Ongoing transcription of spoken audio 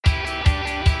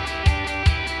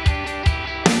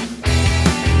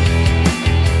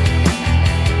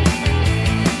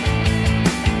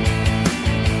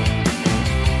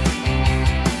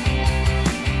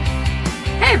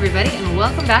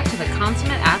welcome back to the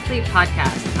Consummate Athlete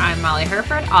Podcast. I'm Molly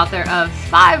Herford, author of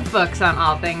 5 books on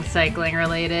all things cycling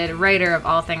related, writer of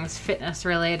all things fitness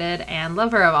related, and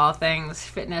lover of all things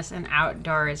fitness and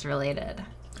outdoors related.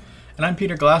 And I'm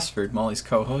Peter Glassford, Molly's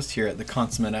co-host here at the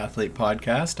Consummate Athlete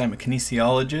Podcast. I'm a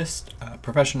kinesiologist, a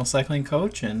professional cycling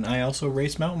coach, and I also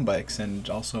race mountain bikes, and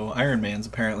also Ironmans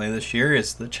apparently this year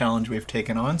is the challenge we've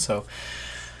taken on. So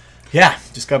yeah,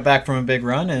 just got back from a big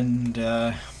run, and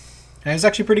it was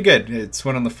actually pretty good. It's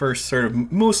one of the first sort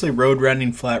of mostly road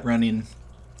running, flat running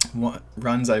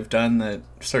runs I've done that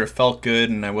sort of felt good,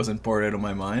 and I wasn't bored out of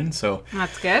my mind. So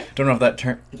that's good. Don't know if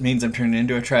that means I'm turning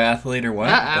into a triathlete or what.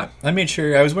 But I made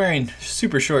sure I was wearing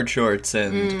super short shorts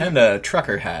and a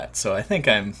trucker hat. So I think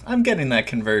I'm getting that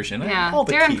conversion. Yeah,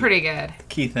 doing pretty good.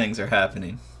 Key things are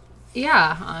happening.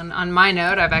 Yeah, on my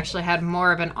note, I've actually had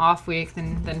more of an off week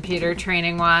than Peter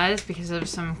training-wise because of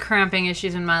some cramping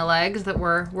issues in my legs that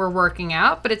we're working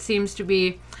out, but it seems to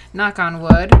be, knock on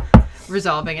wood,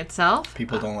 resolving itself.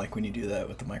 People don't like when you do that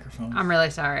with the microphone. I'm really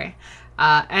sorry.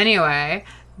 Anyway,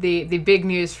 the big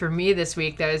news for me this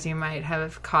week, though, is you might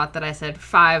have caught that I said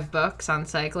 5 books on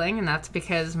cycling, and that's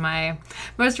because my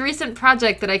most recent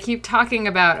project that I keep talking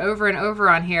about over and over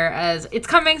on here as it's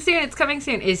coming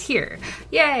soon, is here.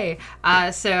 Yay!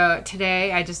 So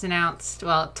today I just announced,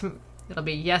 it'll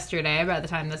be yesterday by the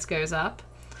time this goes up,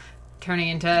 turning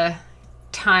into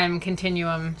time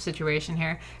continuum situation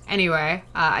here. Anyway,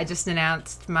 I just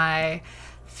announced my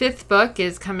 5th book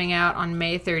is coming out on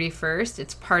May 31st.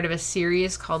 It's part of a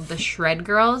series called the Shred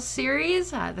Girls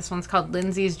series. This one's called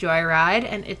Lindsay's Joyride,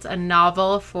 and it's a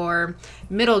novel for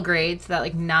middle grades, that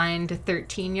like 9 to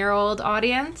 13-year-old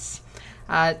audience,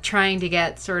 trying to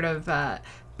get sort of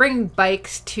bring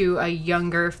bikes to a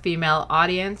younger female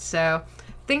audience. So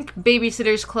think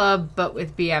Babysitter's Club, but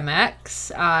with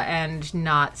BMX, and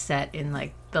not set in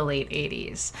like the late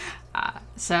 80s.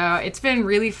 So it's been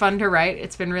really fun to write.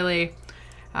 It's been really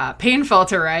painful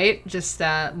to write, just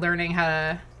learning how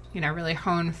to, really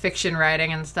hone fiction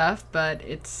writing and stuff. But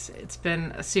it's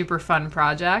been a super fun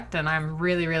project, and I'm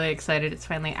really, really excited it's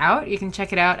finally out. You can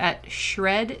check it out at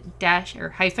shred-girls.com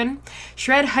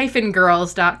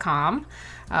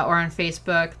or on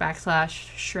Facebook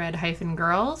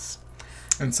 /shred-girls.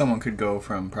 And someone could go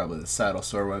from probably the Saddle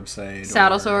Sore website.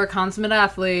 Saddle Sore,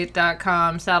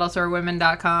 ConsummateAthlete.com,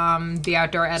 SaddleSoreWomen.com,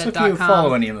 TheOutdoorEdit.com. So if you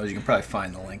follow any of those, you can probably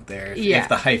find the link there. If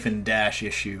the hyphen dash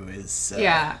issue is...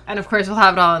 Yeah, and of course we'll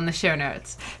have it all in the show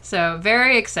notes. So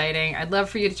very exciting. I'd love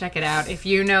for you to check it out. If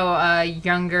you know a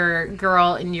younger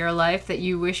girl in your life that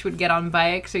you wish would get on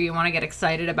bikes, or you want to get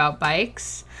excited about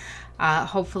bikes,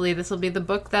 hopefully this will be the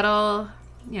book that'll,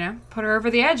 put her over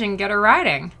the edge and get her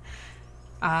riding.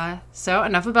 So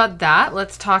enough about that.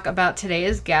 Let's talk about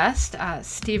today's guest,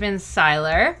 Stephen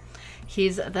Seiler.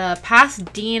 He's the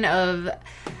past Dean of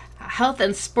Health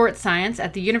and Sports Science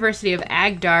at the University of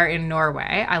Agder in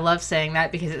Norway. I love saying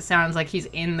that because it sounds like he's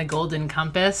in the Golden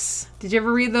Compass. Did you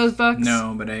ever read those books?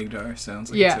 No, but Agder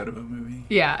sounds like it's out of a movie.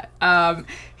 Yeah.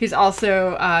 He's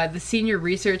also the senior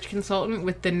research consultant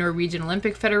with the Norwegian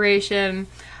Olympic Federation.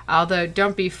 Although,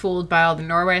 don't be fooled by all the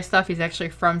Norway stuff. He's actually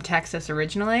from Texas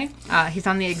originally. He's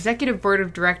on the executive board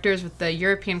of directors with the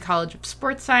European College of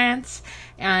Sports Science,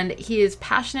 and he is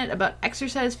passionate about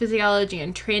exercise physiology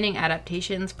and training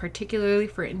adaptations, particularly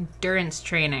for endurance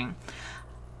training.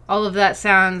 All of that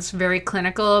sounds very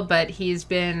clinical, but he's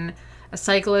been a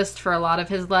cyclist for a lot of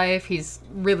his life. He's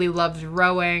really loves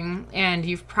rowing, and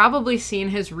you've probably seen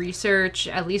his research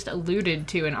at least alluded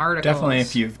to in articles. Definitely,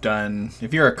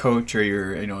 if you're a coach or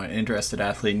you're an interested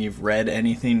athlete and you've read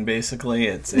anything, basically,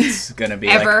 it's going to be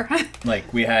ever.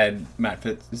 like we had Matt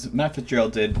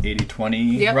Fitzgerald did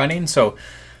 80-20 running, so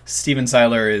Stephen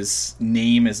Seiler's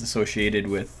name is associated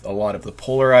with a lot of the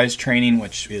Polarized Training,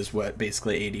 which is what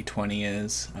basically 80-20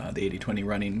 is, the 80-20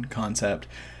 running concept.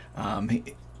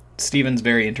 Stephen's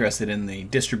very interested in the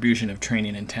distribution of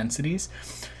training intensities.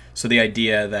 So the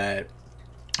idea that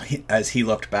as he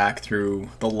looked back through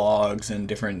the logs and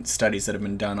different studies that have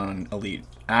been done on elite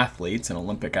athletes and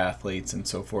Olympic athletes and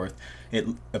so forth, it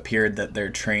appeared that their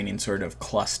training sort of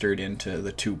clustered into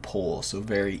the 2 poles. So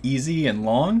very easy and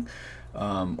long,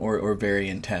 or very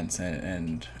intense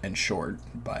and short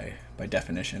by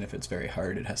definition. If it's very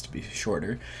hard, it has to be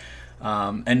shorter.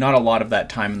 And not a lot of that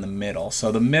time in the middle.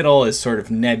 So the middle is sort of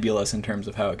nebulous in terms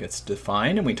of how it gets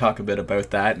defined, and we talk a bit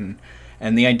about that and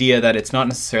the idea that it's not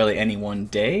necessarily any one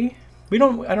day. I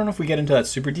don't know if we get into that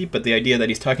super deep, but the idea that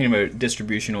he's talking about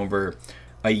distribution over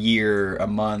a year, a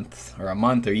month,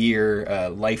 or year,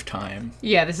 lifetime.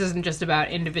 Yeah, this isn't just about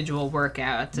individual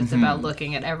workouts. It's about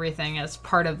looking at everything as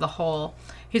part of the whole.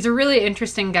 He's a really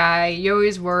interesting guy. You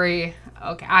always worry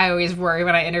okay, I always worry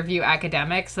when I interview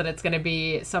academics that it's going to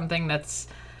be something that's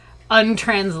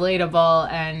untranslatable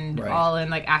and all in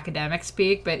like academic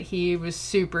speak, but he was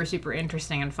super, super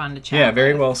interesting and fun to chat with.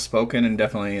 Very well spoken, and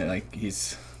definitely like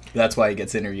that's why he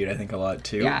gets interviewed, I think, a lot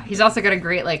too. Yeah, he's also got a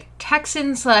great like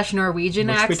Texan/Norwegian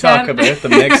accent. Which we talk about, the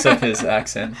mix of his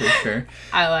accent for sure.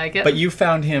 I like it. But you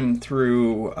found him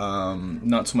through,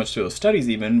 not so much through those studies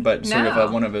even, but sort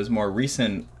of one of his more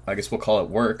recent, I guess we'll call it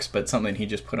works, but something he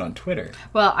just put on Twitter.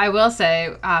 Well, I will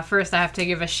say, first I have to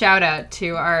give a shout out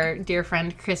to our dear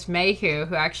friend Chris Mayhew,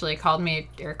 who actually called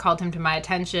him to my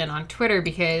attention on Twitter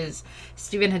because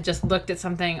Stephen had just looked at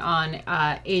something on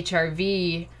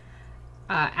HRV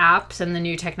apps and the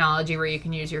new technology where you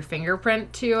can use your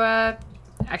fingerprint to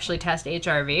actually test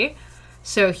HRV.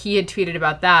 So he had tweeted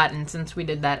about that, and since we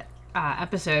did that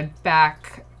episode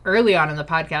back early on in the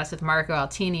podcast with Marco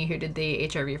Altini, who did the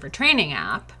HRV for Training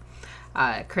app,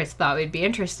 Chris thought we'd be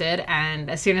interested, and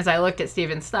as soon as I looked at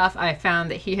Stephen's stuff, I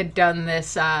found that he had done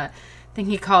this thing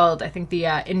he called, I think, the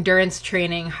Endurance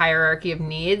Training Hierarchy of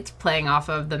Needs, playing off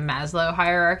of the Maslow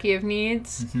Hierarchy of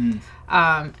Needs. Mm-hmm.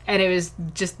 And it was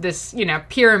just this,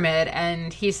 pyramid,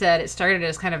 and he said it started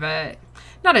as kind of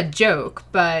not a joke,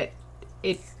 but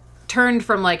it turned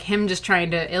from like him just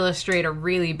trying to illustrate a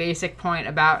really basic point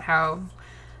about how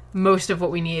most of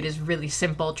what we need is really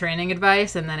simple training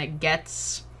advice, and then it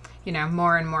gets,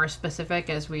 more and more specific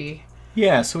as we...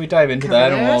 Yeah, so we dive into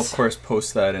that, and we'll, of course,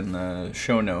 post that in the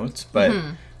show notes. But,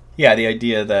 yeah, the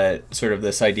idea that sort of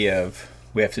this idea of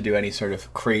we have to do any sort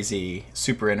of crazy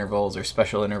super intervals or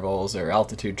special intervals or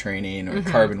altitude training or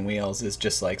carbon wheels is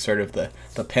just like sort of the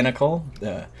pinnacle.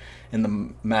 In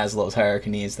the Maslow's hierarchy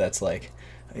of needs, that's like,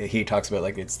 he talks about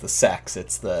like it's the sex,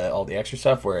 it's all the extra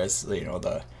stuff, whereas,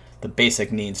 the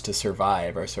basic needs to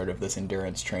survive are sort of this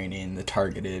endurance training, the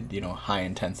targeted, high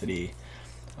intensity.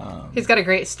 He's got a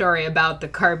great story about the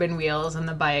carbon wheels and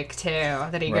the bike too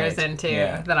that he goes into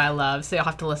that I love, so you'll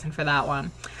have to listen for that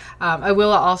one. I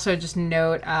will also just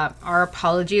note our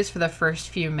apologies for the first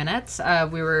few minutes.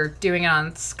 We were doing it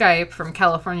on Skype from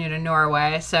California to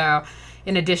Norway, so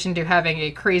in addition to having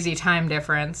a crazy time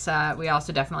difference, we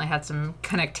also definitely had some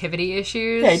connectivity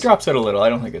issues. Yeah, he drops out a little. I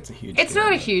don't think it's a huge deal. It's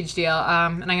not a huge deal,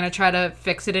 and I'm going to try to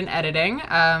fix it in editing.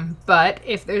 But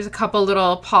if there's a couple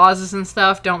little pauses and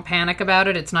stuff, don't panic about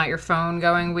it. It's not your phone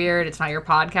going weird. It's not your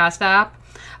podcast app.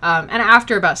 And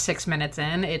after about 6 minutes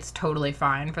in, it's totally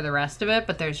fine for the rest of it,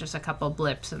 but there's just a couple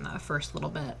blips in the first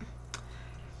little bit.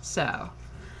 So...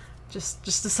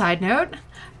 Just a side note.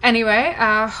 Anyway,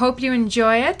 hope you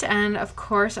enjoy it. And, of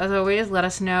course, as always, let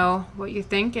us know what you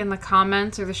think in the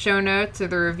comments or the show notes or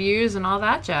the reviews and all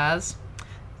that jazz.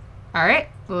 All right,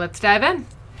 well, let's dive in.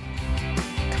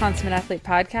 Consummate Athlete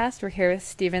Podcast. We're here with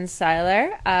Stephen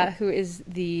Seiler, who is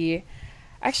the...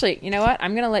 Actually, you know what?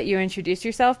 I'm going to let you introduce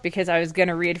yourself because I was going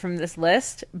to read from this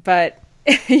list, but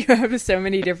you have so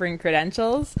many different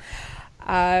credentials.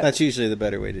 That's usually the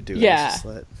better way to do it. Yeah. Just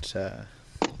let...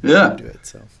 do it,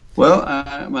 so. Well,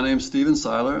 my name's Stephen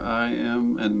Seiler. I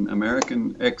am an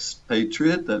American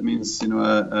expatriate. That means,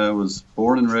 I was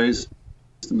born and raised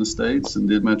in the States and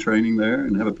did my training there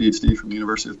and have a PhD from the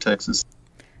University of Texas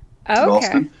at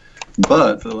Austin.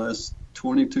 But for the last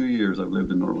 22 years, I've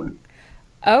lived in Norway.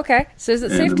 Okay. So is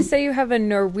it safe to say you have a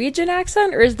Norwegian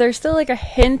accent, or is there still like a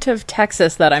hint of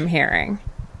Texas that I'm hearing?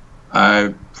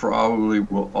 I probably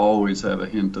will always have a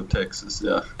hint of Texas,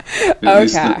 yeah. At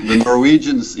least the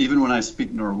Norwegians, even when I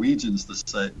speak Norwegians,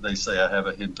 they say I have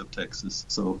a hint of Texas.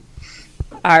 So,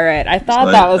 all right, I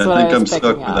thought that was what I was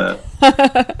picking up. I think I'm stuck with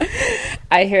that.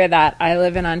 I hear that. I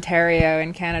live in Ontario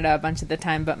in Canada a bunch of the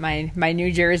time, but my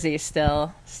New Jersey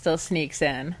still sneaks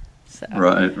in. So.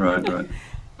 Right.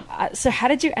 So how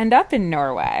did you end up in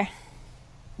Norway?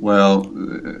 Well,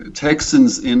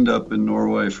 Texans end up in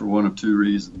Norway for one of two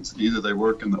reasons. Either they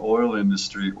work in the oil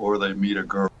industry or they meet a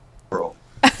girl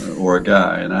or a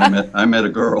guy. And I met a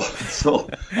girl. So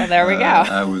well, there we go.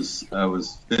 I was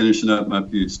finishing up my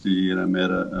PhD, and I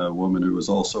met a woman who was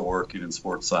also working in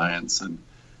sports science, and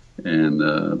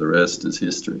the rest is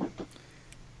history.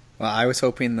 Well, I was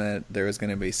hoping that there was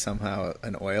going to be somehow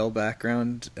an oil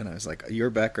background, and I was like, your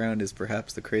background is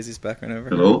perhaps the craziest background I've ever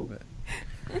heard. Hello?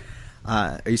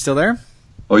 Are you still there?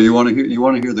 Oh, you want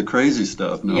to hear the crazy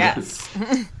stuff? No. Yes.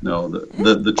 No,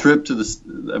 the trip to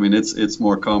the, I mean, it's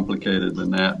more complicated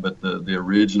than that, but the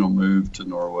original move to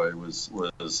Norway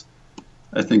was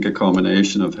I think a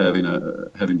combination of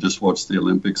having just watched the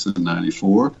Olympics in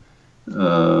 '94,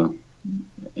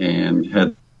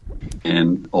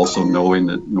 and also knowing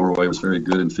that Norway was very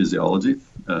good in physiology,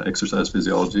 exercise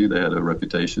physiology. They had a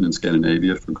reputation in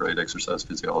Scandinavia for great exercise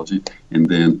physiology, and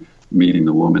then meeting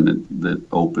the woman that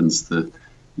opens the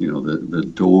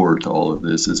door to all of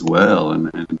this as well,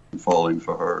 and falling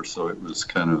for her. So it was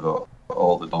kind of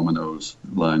all the dominoes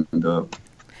lined up.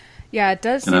 Yeah, it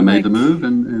does. And I made the move,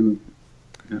 and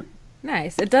yeah.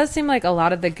 Nice. It does seem like a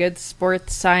lot of the good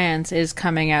sports science is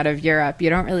coming out of Europe. You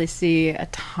don't really see a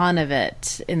ton of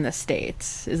it in the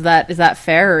States. Is that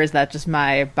fair, or is that just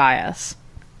my bias?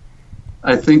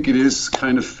 I think it is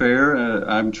kind of fair.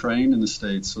 I'm trained in the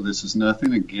States, so this is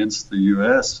nothing against the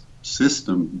U.S.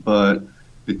 system, but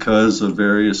because of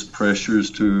various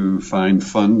pressures to find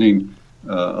funding,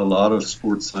 a lot of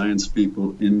sports science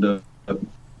people end up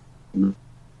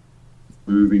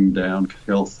moving down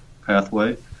health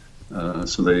pathway.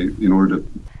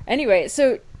 Anyway,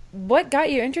 so what got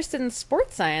you interested in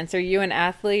sports science? Are you an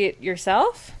athlete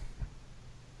yourself?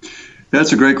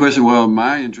 That's a great question. Well,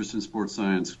 my interest in sports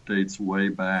science dates way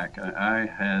back.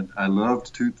 I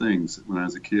loved two things when I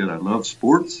was a kid. I loved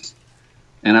sports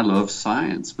and I loved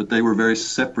science, but they were very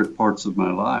separate parts of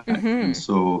my life. Mm-hmm. And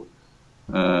so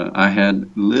I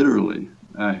had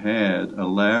a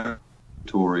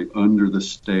laboratory under the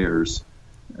stairs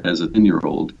as a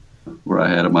 10-year-old, where I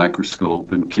had a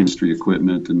microscope and chemistry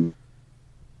equipment and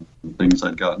things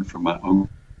I'd gotten from my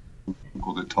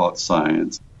uncle that taught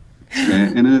science.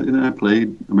 And I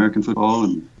played American football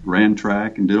and ran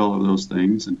track and did all of those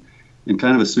things, and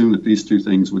kind of assumed that these two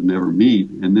things would never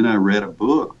meet. And then I read a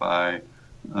book by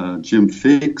Jim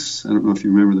Fix. I don't know if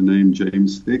you remember the name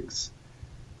James Fix.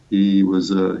 He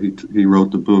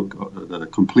wrote the book, the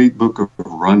complete book of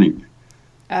running,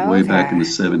 way back in the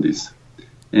 70s.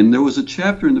 And there was a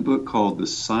chapter in the book called The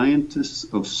Scientists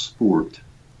of Sport.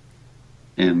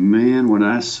 And man, when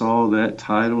I saw that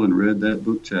title and read that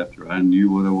book chapter, I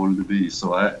knew what I wanted to be.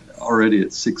 So already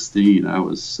at 16, I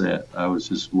was set. I was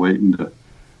just waiting to,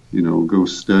 go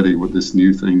study what this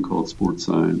new thing called sports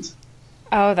science.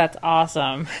 Oh, that's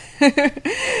awesome.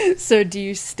 So do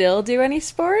you still do any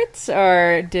sports,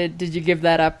 or did you give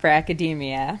that up for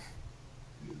academia?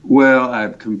 Well,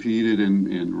 I've competed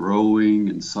in rowing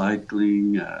and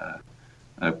cycling.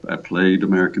 I played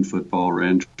American football,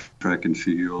 ran track and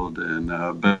field,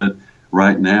 but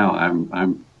right now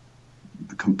I'm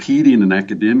competing in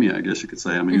academia, I guess you could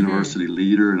say. I'm a university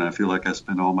leader, and I feel like I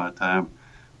spend all my time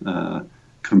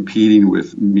competing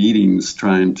with meetings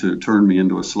trying to turn me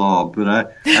into a slob.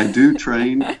 But I do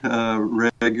train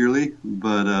regularly,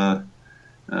 but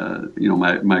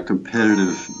my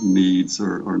competitive needs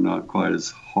are not quite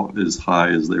as high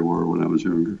as they were when I was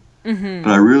younger. Mm-hmm. But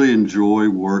I really enjoy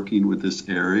working with this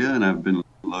area, and I've been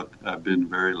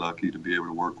very lucky to be able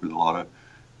to work with a lot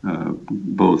of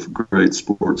both great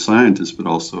sports scientists, but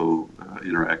also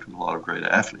interact with a lot of great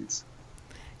athletes.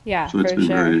 Yeah, so it's been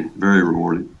very, very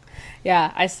rewarding.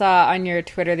 Yeah, I saw on your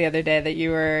Twitter the other day that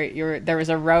you were there was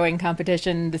a rowing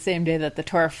competition the same day that the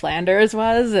Tour of Flanders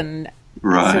was, and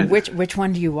right. So which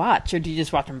one do you watch, or do you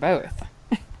just watch them both?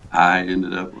 I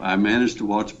managed to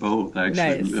watch both,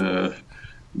 actually. Nice.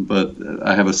 But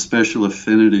I have a special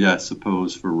affinity, I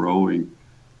suppose, for rowing,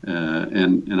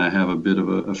 and I have a bit of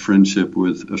a friendship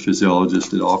with a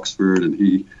physiologist at Oxford, and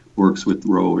he works with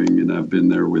rowing, and I've been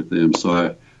there with them.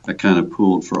 So I kind of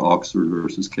pulled for Oxford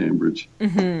versus Cambridge.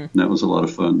 Mm-hmm. And that was a lot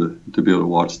of fun to be able to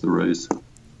watch the race.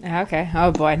 Okay.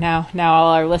 Oh boy, now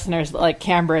all our listeners like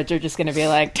Cambridge are just going to be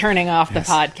like turning off the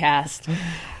podcast.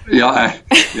 Yeah,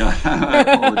 I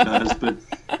apologize, but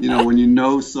when you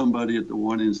know somebody at the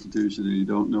one institution and you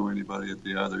don't know anybody at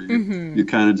the other, you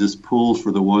kind of just pull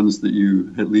for the ones that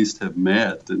you at least have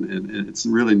met, and it's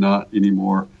really not any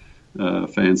more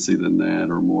fancy than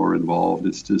that or more involved.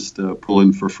 It's just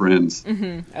pulling for friends.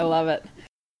 Mm-hmm. I love it.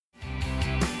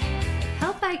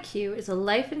 Health IQ is a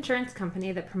life insurance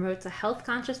company that promotes a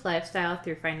health-conscious lifestyle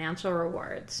through financial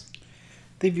rewards.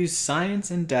 They've used science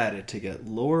and data to get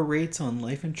lower rates on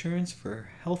life insurance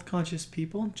for health-conscious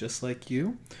people just like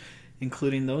you,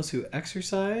 including those who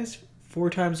exercise 4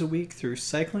 times a week through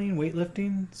cycling,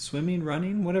 weightlifting, swimming,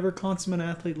 running, whatever consummate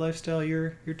athlete lifestyle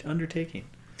you're undertaking.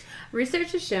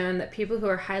 Research has shown that people who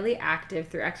are highly active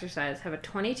through exercise have a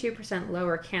 22%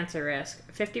 lower cancer risk,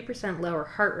 50% lower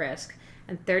heart risk,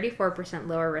 and 34%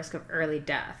 lower risk of early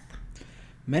death.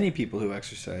 Many people who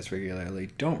exercise regularly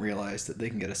don't realize that they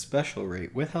can get a special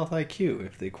rate with Health IQ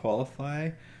if they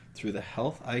qualify through the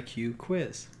Health IQ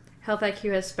quiz. Health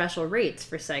IQ has special rates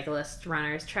for cyclists,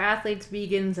 runners, triathletes,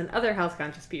 vegans, and other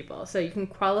health-conscious people, so you can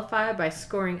qualify by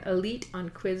scoring elite on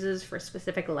quizzes for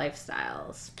specific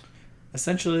lifestyles.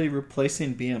 Essentially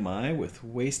replacing BMI with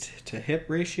waist-to-hip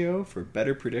ratio for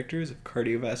better predictors of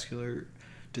cardiovascular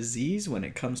disease when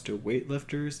it comes to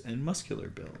weightlifters and muscular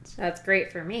builds. That's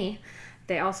great for me.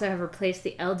 they also have replaced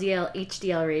the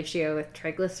LDL-HDL ratio with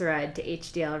triglyceride to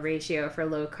HDL ratio for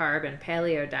low-carb and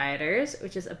paleo dieters,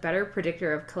 which is a better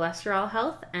predictor of cholesterol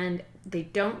health, and they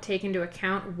don't take into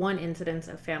account one incidence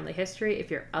of family history if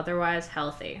you're otherwise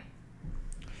healthy.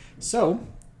 So,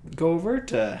 go over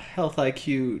to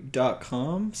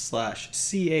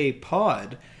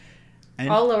healthiq.com/CAPod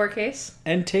all lowercase,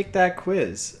 and take that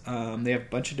quiz. They have a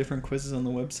bunch of different quizzes on the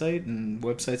website, and the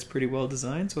website's pretty well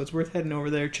designed, so it's worth heading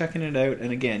over there, checking it out,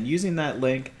 and again, using that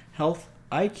link,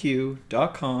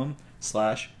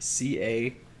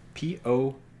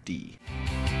 healthiq.com/CAPOD.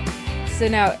 So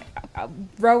now,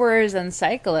 rowers and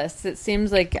cyclists, it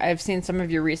seems like I've seen some of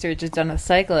your research is done with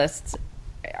cyclists.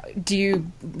 Do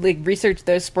you research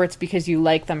those sports because you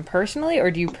like them personally, or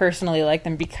do you personally like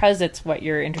them because it's what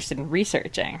you're interested in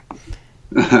researching?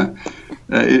 It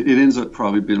ends up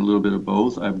probably being a little bit of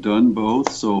both. I've done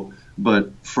both. But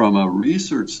from a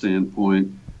research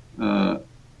standpoint,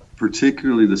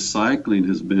 particularly the cycling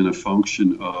has been a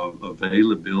function of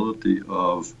availability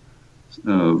of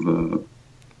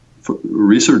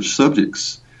research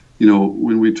subjects.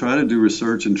 When we try to do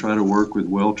research and try to work with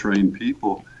well-trained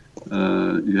people,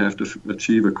 you have to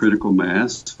achieve a critical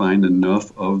mass, find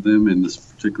enough of them in this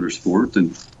particular sport,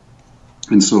 and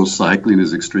so cycling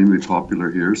is extremely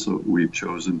popular here. So we've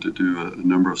chosen to do a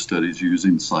number of studies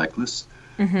using cyclists.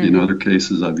 Mm-hmm. In other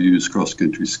cases, I've used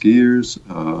cross-country skiers.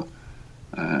 I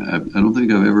don't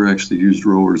think I've ever actually used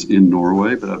rowers in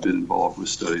Norway, but I've been involved with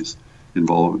studies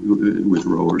involved with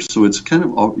rowers. So it's kind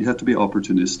of, you have to be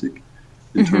opportunistic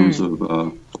in mm-hmm. terms of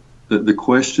the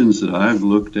questions that I've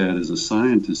looked at as a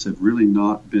scientist have really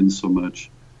not been so much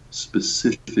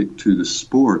specific to the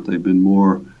sport. They've been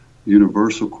more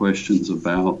universal questions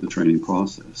about the training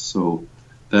process. So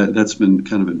that's been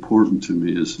kind of important to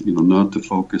me, is not to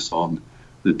focus on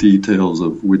the details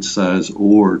of which size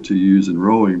oar to use in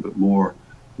rowing, but more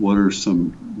what are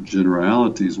some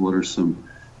generalities, what are some,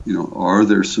 are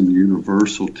there some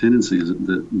universal tendencies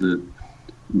that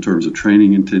in terms of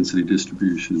training intensity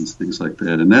distributions, things like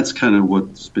that. And that's kind of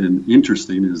what's been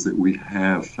interesting, is that we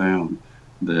have found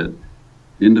that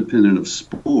independent of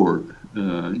sport,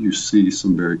 you see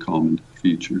some very common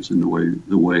features in the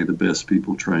way the best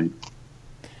people train.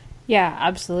 Yeah,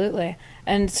 absolutely.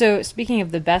 And so speaking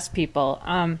of the best people,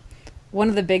 one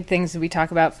of the big things that we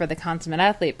talk about for the Consummate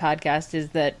Athlete podcast is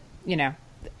that,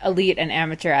 elite and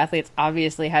amateur athletes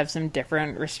obviously have some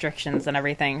different restrictions and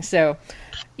everything. So,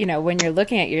 when you're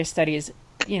looking at your studies,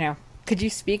 could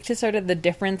you speak to sort of the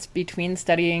difference between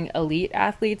studying elite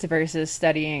athletes versus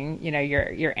studying,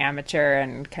 your amateur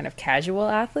and kind of casual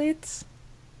athletes?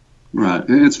 Right.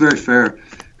 And it's very fair.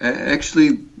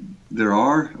 Actually, there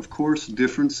are, of course,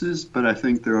 differences, but I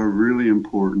think there are really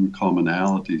important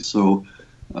commonalities. So,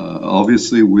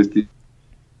 obviously, with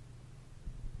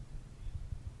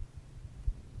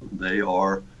they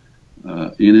are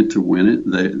in it to win it.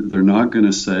 They're not going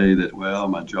to say that, well,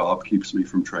 my job keeps me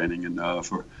from training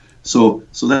enough, or so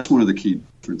that's one of the key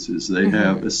differences. They mm-hmm.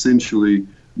 have essentially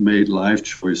made life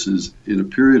choices in a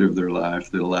period of their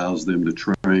life that allows them to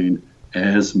train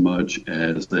as much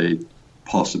as they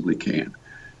possibly can.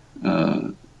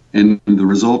 And the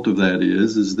result of that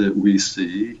is that we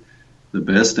see the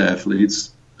best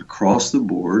athletes across the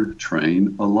board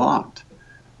train a lot.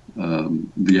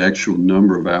 The actual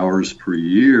number of hours per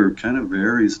year kind of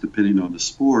varies depending on the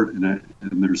sport, and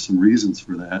there's some reasons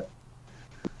for that.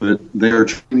 But they are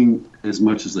training as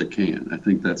much as they can. I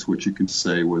think that's what you can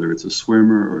say, whether it's a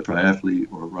swimmer or a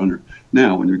triathlete or a runner.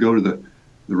 Now, when you go to the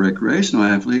recreational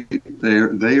athlete,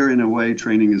 they are in a way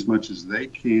training as much as they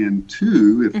can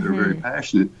too, if they're mm-hmm. very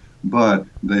passionate, but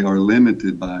they are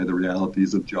limited by the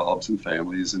realities of jobs and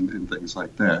families and things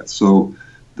like that. So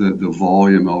the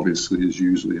volume obviously is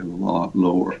usually a lot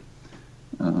lower.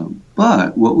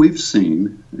 But what we've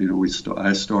seen,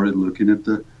 I started looking at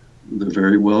the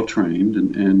very well trained,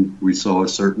 and we saw a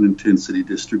certain intensity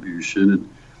distribution, and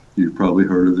you've probably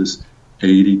heard of this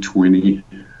 80-20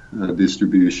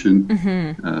 distribution.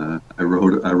 Mm-hmm. I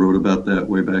wrote about that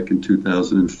way back in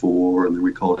 2004, and then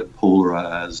we called it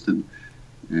Polarized and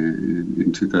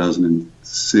in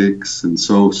 2006, and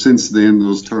so since then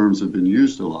those terms have been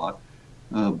used a lot.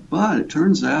 But it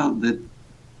turns out that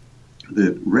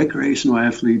recreational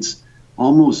athletes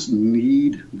almost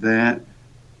need that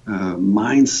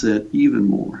mindset even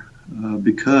more,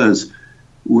 because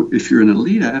if you're an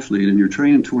elite athlete and you're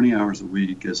training 20 hours a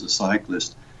week as a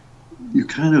cyclist, you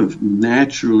kind of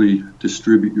naturally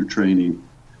distribute your training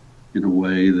in a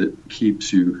way that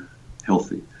keeps you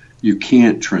healthy. You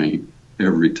can't train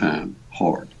every time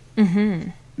hard.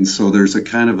 Mm-hmm. And so there's a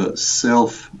kind of a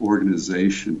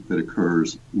self-organization that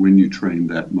occurs when you train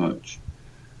that much.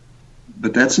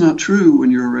 But that's not true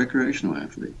when you're a recreational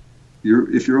athlete.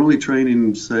 If you're only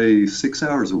training, say, 6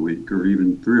 hours a week or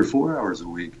even 3 or 4 hours a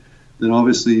week, then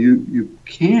obviously you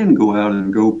can go out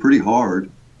and go pretty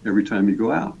hard every time you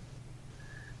go out.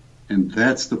 And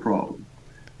that's the problem,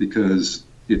 because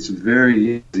it's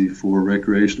very easy for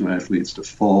recreational athletes to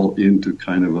fall into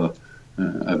kind of a,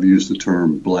 I've used the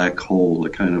term black hole, a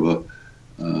kind of a,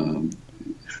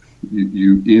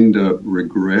 you end up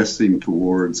regressing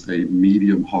towards a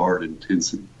medium hard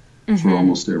intensity for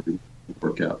almost every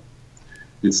workout.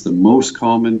 It's the most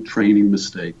common training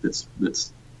mistake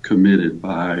that's committed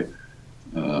by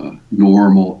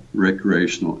normal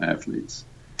recreational athletes.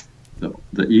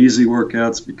 The easy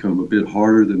workouts become a bit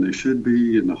harder than they should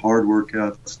be, and the hard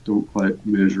workouts don't quite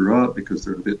measure up because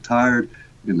they're a bit tired,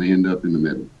 and they end up in the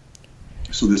middle.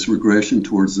 So this regression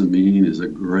towards the mean is a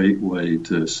great way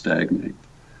to stagnate.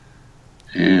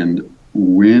 And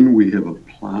when we have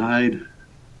applied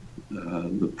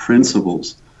the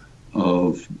principles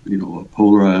of a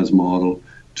polarized model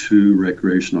to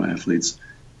recreational athletes,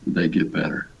 they get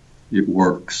better. It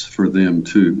works for them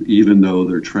too, even though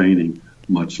they're training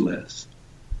much less.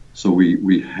 So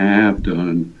we have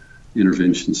done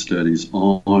intervention studies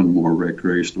on more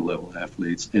recreational level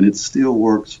athletes, and it still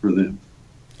works for them.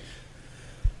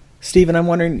 Stephen, I'm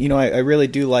wondering, I really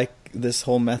do like this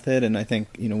whole method, and I think,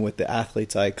 with the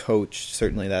athletes I coach,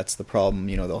 certainly that's the problem.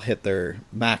 They'll hit their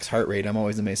max heart rate. I'm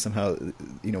always amazed somehow,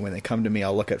 when they come to me,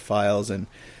 I'll look at files and,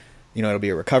 it'll be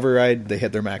a recovery ride, they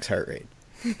hit their max heart rate.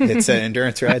 It's an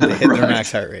endurance ride, they hit their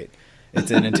max heart rate. It's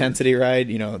an intensity ride,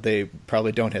 they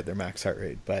probably don't hit their max heart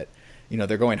rate, but,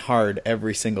 they're going hard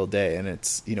every single day. And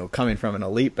it's, coming from an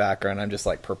elite background, I'm just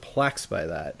like perplexed by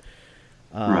that.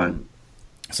 Right.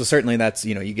 So certainly that's,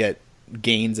 you get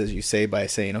gains, as you say, by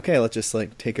saying, okay, let's just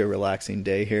like take a relaxing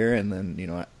day here and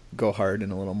then, go hard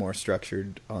and a little more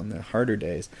structured on the harder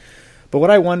days. But what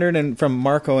I wondered, and from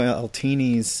Marco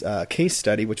Altini's case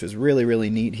study, which was really, really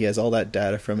neat, he has all that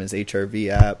data from his HRV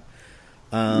app.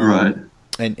 Right.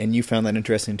 And you found that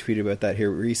interesting, tweeted about that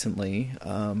here recently.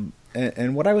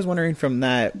 And what I was wondering from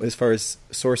that, as far as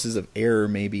sources of error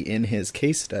maybe in his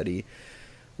case study,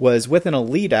 was with an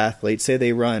elite athlete, say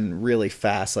they run really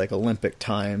fast, like Olympic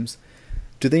times,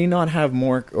 do they not have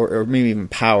more, or maybe even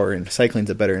power, and cycling's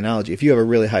a better analogy, if you have a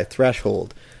really high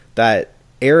threshold, that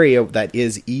area that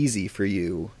is easy for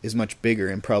you is much bigger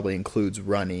and probably includes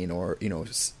running or,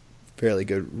 fairly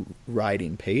good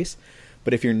riding pace.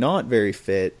 But if you're not very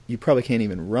fit, you probably can't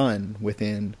even run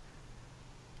within,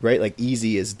 right? Like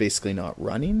easy is basically not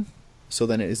running. So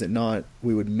then is it not,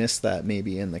 we would miss that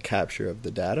maybe in the capture of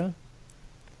the data?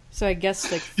 So I guess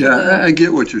I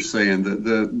get what you're saying.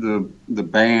 The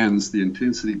bands, the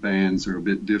intensity bands are a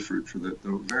bit different for the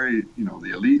very,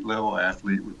 the elite level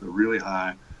athlete with the really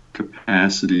high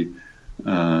capacity.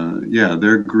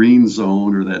 Their green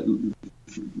zone or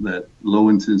that low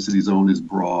intensity zone is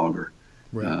broader.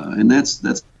 Right. And that's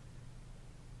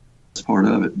part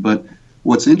of it. But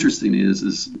what's interesting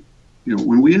is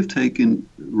when we have taken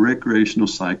recreational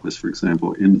cyclists, for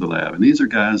example, into the lab, and these are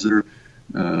guys that are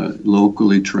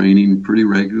locally training pretty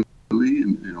regularly,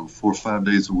 and 4 or 5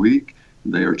 days a week.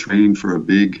 They are training for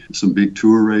some big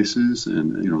tour races,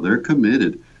 and they're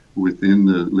committed within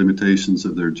the limitations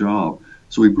of their job.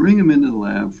 So we bring them into the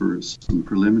lab for some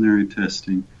preliminary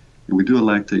testing, and we do a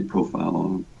lactate profile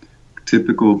on them.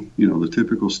 The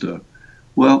typical stuff.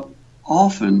 Well,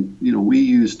 often, we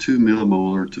use 2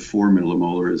 millimolar to 4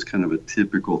 millimolar as kind of a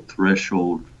typical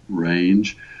threshold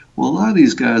range. Well, a lot of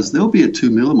these guys, they'll be at 2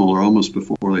 millimolar almost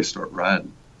before they start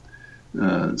riding.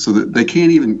 So that they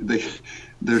can't even,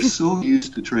 they're so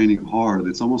used to training hard,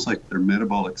 it's almost like their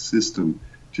metabolic system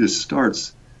just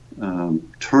starts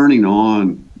turning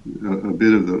on a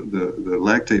bit of the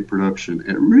lactate production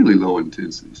at really low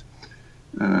intensities.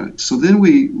 So then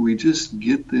we just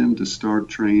get them to start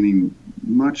training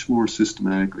much more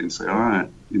systematically and say, all right,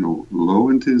 low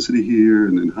intensity here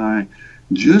and then high,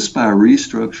 just by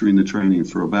restructuring the training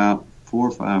for about 4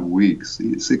 or 5 weeks,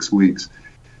 6 weeks,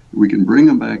 we can bring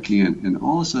them back in, and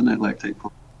all of a sudden that lactate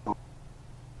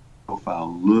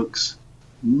profile looks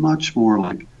much more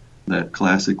like that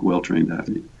classic well-trained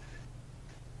athlete.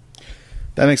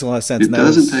 That makes a lot of sense. It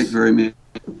doesn't take very many.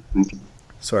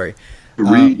 Sorry. To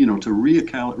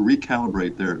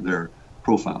recalibrate their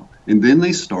profile, and then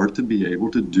they start to be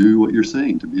able to do what you're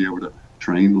saying, to be able to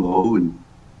train low and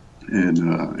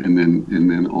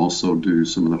then also do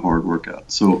some of the hard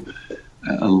workouts. So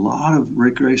a lot of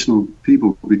recreational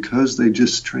people, because they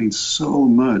just train so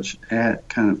much at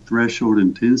kind of threshold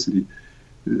intensity,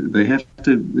 you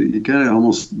got to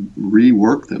almost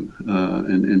rework them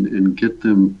and get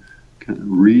them kind of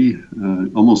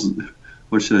almost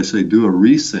what should I say, do a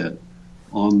reset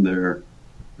on their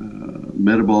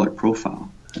metabolic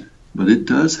profile. But it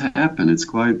does happen. It's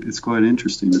quite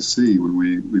interesting to see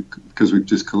when because we've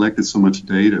just collected so much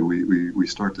data, we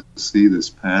start to see this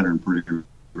pattern pretty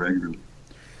regularly.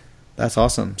 That's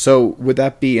awesome. So would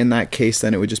that be, in that case,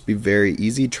 then it would just be very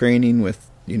easy training with,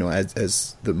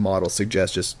 as the model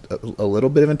suggests, just a little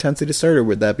bit of intensity to start, or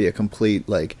would that be a complete,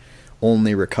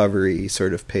 only recovery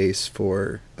sort of pace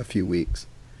for a few weeks?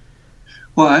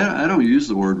 Well, I don't use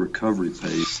the word recovery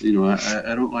pace.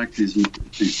 I don't like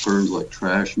these terms like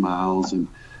trash miles, and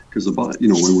because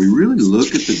when we really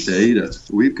look at the data,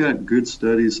 we've got good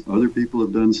studies. Other people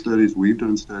have done studies. We've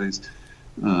done studies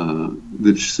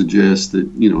that suggest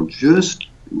that just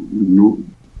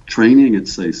training at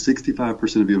say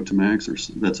 65% of VO2 max, or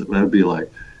that would be like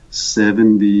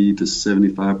 70 to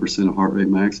 75% of heart rate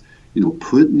max.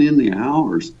 Putting in the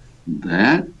hours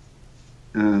that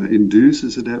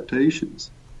induces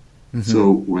adaptations. Mm-hmm.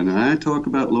 So when I talk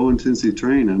about low intensity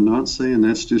training, I'm not saying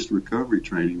that's just recovery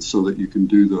training so that you can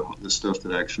do the stuff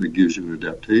that actually gives you an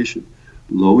adaptation.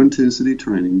 Low intensity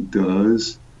training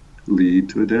does lead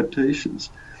to adaptations.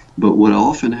 But what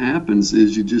often happens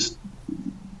is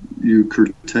you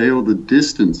curtail the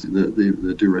distance,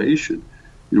 the duration.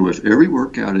 If every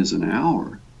workout is an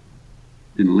hour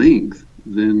in length,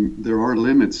 then there are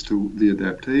limits to the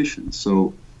adaptation.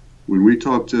 So when we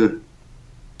talk to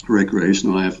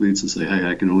recreational athletes and say, hey,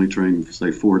 I can only train,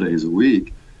 say, 4 days a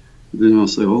week, then I'll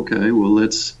say, okay, well,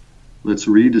 let's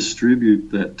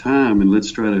redistribute that time, and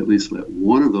let's try to at least let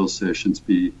one of those sessions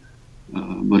be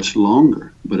much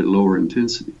longer, but at lower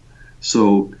intensity.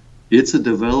 So it's a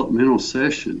developmental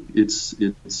session. It's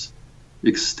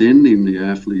extending the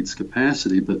athlete's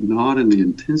capacity, but not in the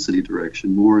intensity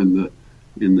direction, more in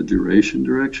the duration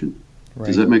direction. Right.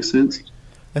 Does that make sense?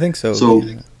 I think so.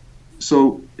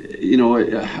 So,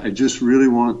 I just really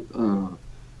want,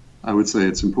 I would say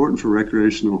it's important for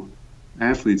recreational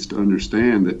athletes to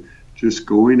understand that just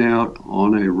going out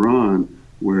on a run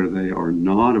where they are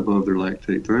not above their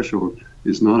lactate threshold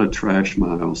is not a trash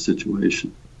mile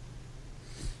situation.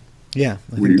 Yeah,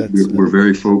 we're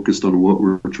very focused on what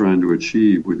we're trying to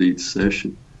achieve with each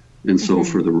session. And so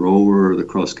for the rower or the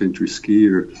cross-country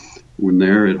skier, when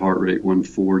they're at heart rate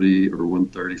 140 or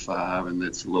 135 and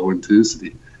it's low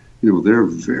intensity, they're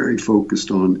very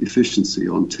focused on efficiency,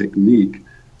 on technique.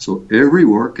 So every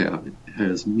workout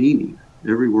has meaning.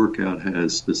 Every workout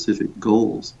has specific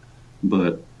goals,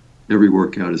 but every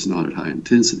workout is not at high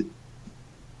intensity.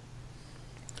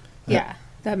 Yeah,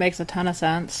 that makes a ton of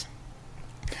sense.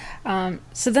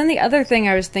 So then the other thing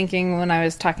I was thinking when I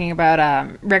was talking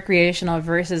about recreational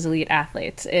versus elite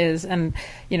athletes is, and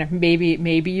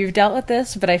maybe you've dealt with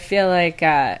this, but I feel like,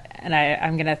 and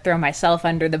I'm going to throw myself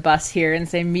under the bus here and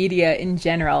say media in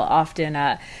general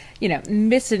often,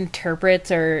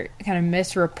 misinterprets or kind of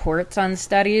misreports on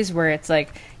studies where it's like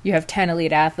you have 10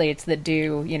 elite athletes that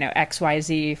do,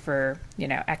 XYZ for,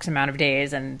 X amount of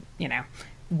days and,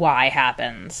 Y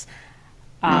happens.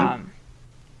 Right.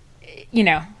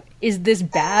 Is this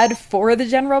bad for the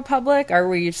general public? Are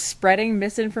we spreading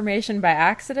misinformation by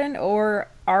accident, or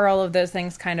are all of those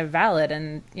things kind of valid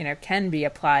and, can be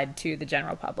applied to the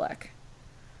general public?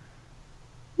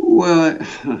 Well,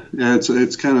 yeah,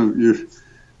 it's kind of,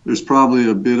 there's probably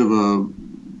a bit of a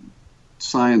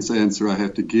science answer I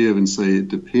have to give and say it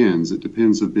depends. It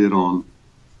depends a bit on,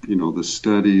 the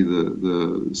study,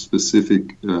 the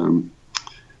specific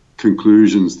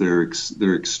conclusions they're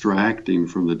extracting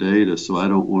from the data. So I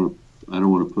don't want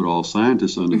to put all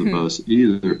scientists under the bus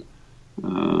either.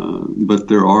 But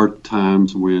there are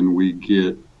times when we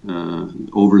get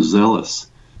overzealous.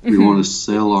 We want to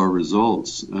sell our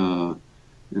results,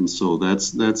 and so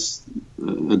that's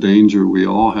a danger we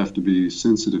all have to be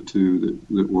sensitive to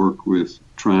that work with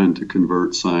trying to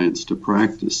convert science to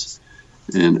practice.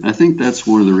 And I think that's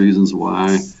one of the reasons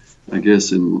why, I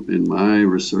guess in my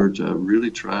research, I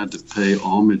really tried to pay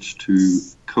homage to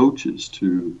coaches,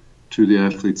 to the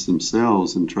athletes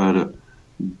themselves, and try to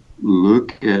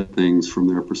look at things from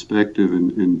their perspective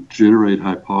and generate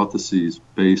hypotheses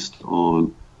based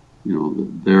on,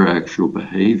 their actual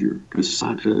behavior. Because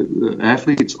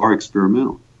athletes are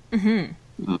experimental.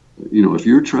 Mm-hmm. If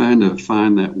you're trying to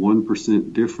find that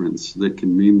 1% difference that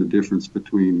can mean the difference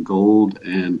between gold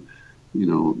and,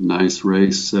 nice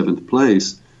race, 7th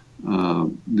place,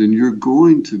 then you're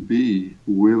going to be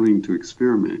willing to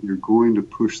experiment. You're going to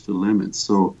push the limits.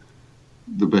 So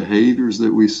the behaviors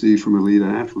that we see from elite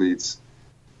athletes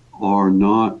are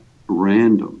not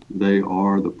random. They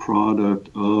are the product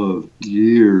of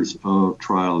years of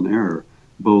trial and error,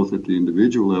 both at the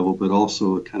individual level, but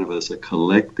also kind of as a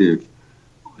collective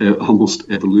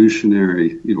almost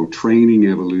evolutionary, training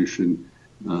evolution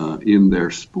in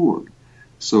their sport.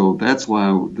 So that's why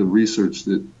the research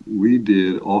that we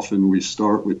did, often we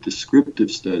start with descriptive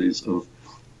studies of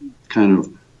kind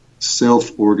of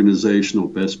self-organizational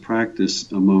best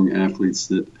practice among athletes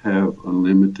that have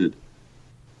unlimited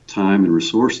time and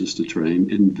resources to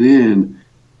train, and then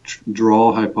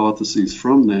draw hypotheses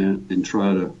from that and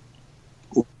try to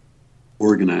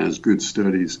organize good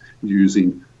studies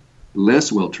using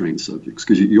less well-trained subjects,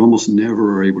 because you almost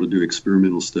never are able to do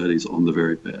experimental studies on the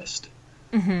very best.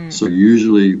 Mm-hmm. So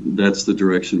usually that's the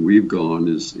direction we've gone,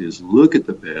 is look at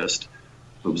the best,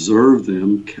 observe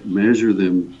them, measure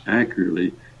them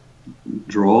accurately,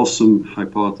 draw some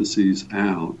hypotheses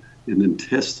out, and then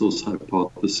test those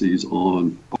hypotheses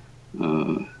on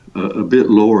a bit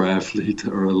lower athlete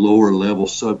or a lower level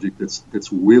subject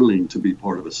that's willing to be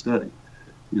part of a study.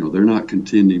 They're not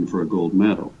contending for a gold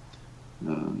medal.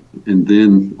 And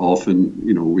then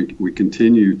often, we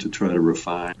continue to try to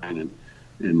refine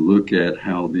and look at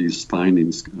how these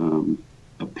findings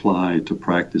apply to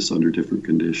practice under different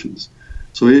conditions.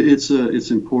 So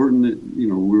it's important that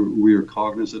we are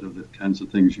cognizant of the kinds of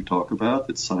things you talk about,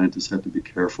 that scientists have to be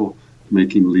careful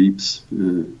making leaps,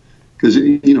 because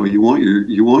you want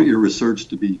your research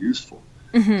to be useful.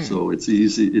 Mm-hmm. So it's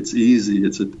easy.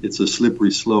 It's a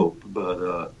slippery slope,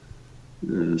 but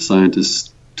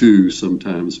scientists do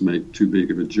sometimes make too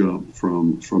big of a jump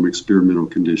from experimental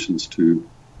conditions to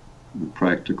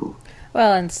practical.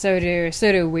 Well, and so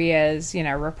do we as,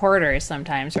 reporters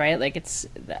sometimes, right? Like, it's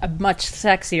a much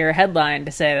sexier headline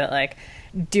to say that, like,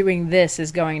 doing this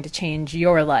is going to change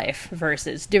your life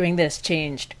versus doing this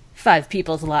changed 5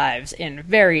 people's lives in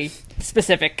very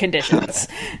specific conditions.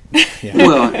 Yeah.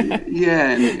 Well, yeah,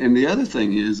 and the other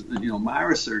thing is, my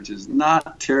research is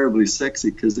not terribly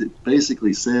sexy because it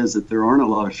basically says that there aren't a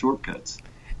lot of shortcuts.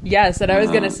 Yes, and I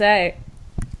was going to say,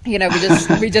 we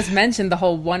just mentioned the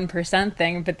whole 1%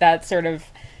 thing, but that sort of,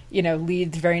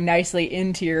 leads very nicely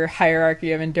into your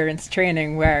hierarchy of endurance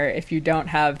training, where if you don't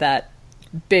have that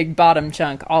big bottom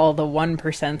chunk, all the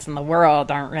 1% in the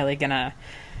world aren't really going to.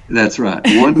 That's right.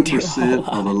 1%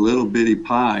 of a little bitty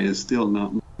pie is still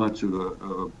not much of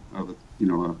a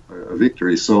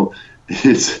victory. So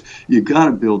you've got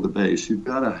to build the base. You've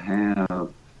got to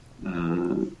have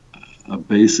a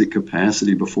basic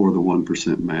capacity before the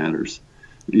 1% matters.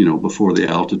 Before the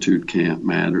altitude camp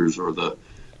matters, or the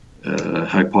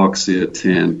hypoxia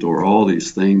tent, or all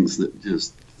these things that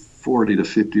just 40 to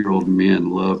 50-year-old men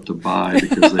love to buy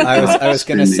because they. I was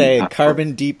going to say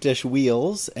carbon deep dish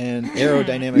wheels and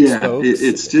aerodynamic spokes.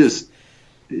 It's just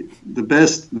the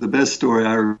best story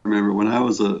I remember when I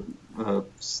was a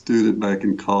student back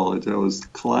in college. I was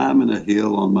climbing a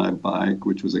hill on my bike,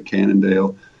 which was a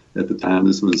Cannondale at the time.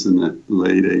 This was in the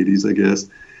late 80s, I guess.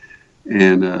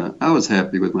 And I was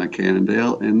happy with my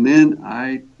Cannondale. And then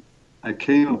I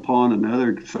came upon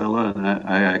another fella, and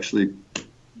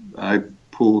I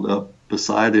pulled up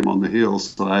beside him on the hill,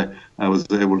 so I was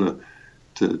able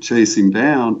to chase him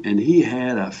down. And he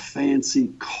had a fancy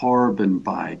carbon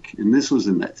bike, and this was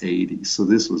in the 80s, so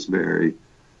this was very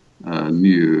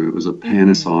new. It was a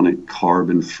Panasonic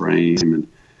carbon frame,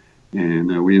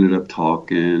 and we ended up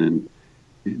talking, and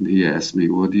he asked me,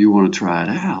 well, do you want to try it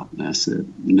out? And I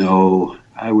said, no,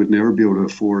 I would never be able to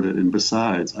afford it. And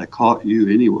besides, I caught you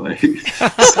anyway.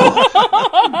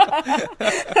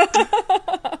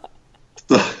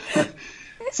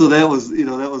 So that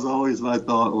was always my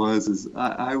thought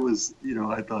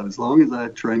I thought as long as I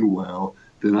train well,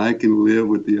 then I can live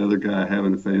with the other guy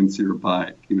having a fancier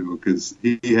bike, because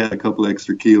he had a couple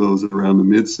extra kilos around the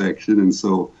midsection. And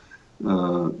so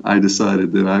I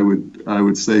decided that I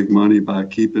would save money by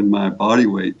keeping my body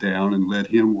weight down and let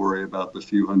him worry about the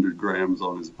few hundred grams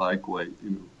on his bike weight,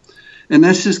 And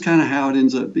that's just kind of how it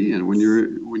ends up being. When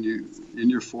you in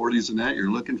your 40s and that,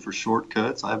 you're looking for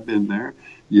shortcuts. I've been there.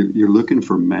 You're looking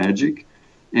for magic,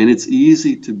 and it's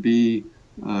easy to be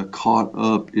caught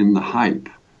up in the hype.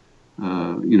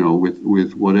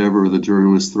 With whatever the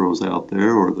journalist throws out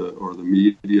there, or the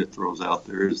media throws out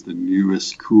there as the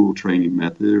newest cool training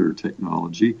method or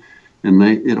technology, and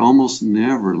it almost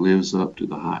never lives up to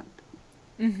the hype.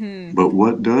 Mm-hmm. But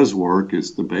what does work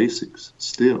is the basics.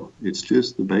 Still, it's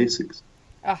just the basics.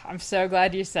 Oh, I'm so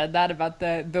glad you said that about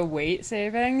the weight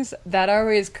savings. That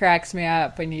always cracks me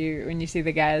up when you see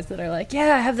the guys that are like,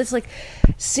 yeah, I have this like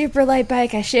super light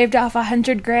bike. I shaved off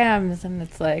 100 grams. And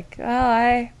it's like, oh,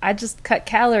 I just cut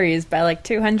calories by like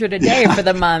 200 a day for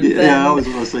the month. Yeah, I was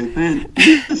going to say, man,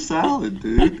 eat the salad,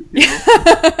 dude.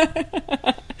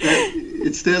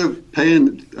 Instead of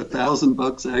paying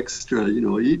 $1,000 extra,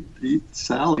 eat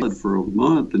salad for a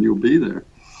month and you'll be there.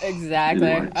 Exactly.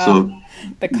 Anyway, so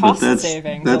the cost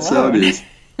savings. That's alone. how it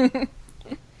is.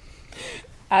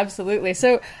 Absolutely.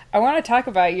 So I want to talk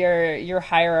about your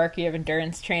hierarchy of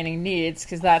endurance training needs,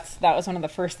 because that was one of the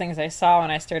first things I saw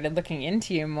when I started looking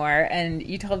into you more. And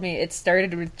you told me it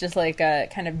started with just like a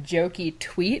kind of jokey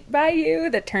tweet by you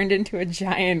that turned into a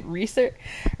giant research,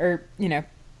 or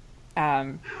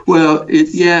Well,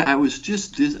 I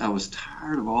was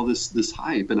tired of all this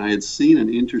hype, and I had seen an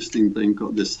interesting thing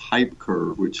called this hype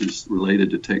curve, which is related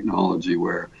to technology,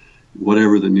 where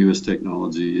whatever the newest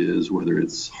technology is, whether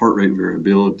it's heart rate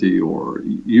variability or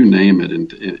you name it,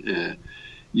 and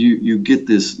you get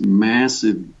this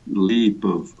massive leap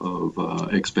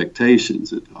of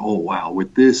expectations that, oh wow,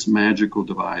 with this magical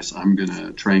device, I'm going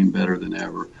to train better than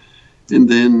ever. And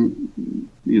then,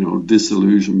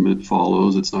 disillusionment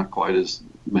follows. It's not quite as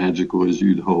magical as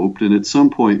you'd hoped. And at some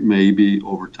point, maybe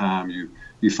over time,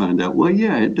 you find out, well,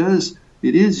 yeah, it does.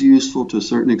 It is useful to a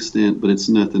certain extent, but it's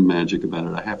nothing magic about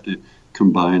it. I have to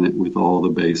combine it with all the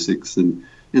basics. And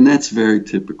that's very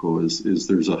typical, is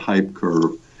there's a hype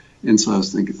curve. And so I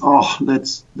was thinking, oh,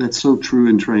 that's so true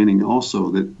in training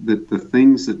also, that the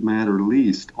things that matter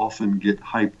least often get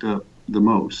hyped up the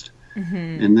most. Mm-hmm.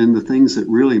 And then the things that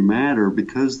really matter,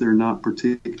 because they're not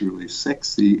particularly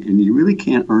sexy, and you really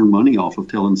can't earn money off of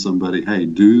telling somebody, hey,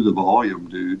 do the volume,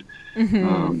 dude.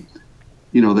 Mm-hmm.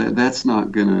 That's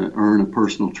not going to earn a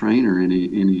personal trainer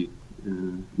any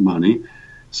money.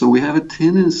 So we have a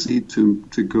tendency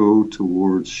to go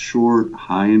towards short,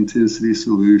 high-intensity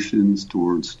solutions,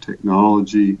 towards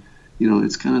technology.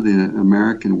 It's kind of the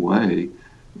American way.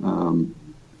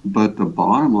 But the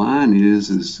bottom line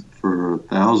is for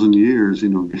 1,000 years,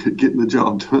 getting the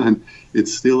job done,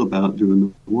 it's still about doing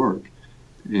the work.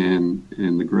 And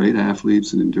the great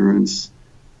athletes in endurance,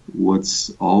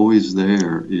 what's always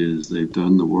there is they've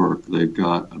done the work. They've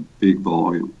got a big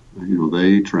volume.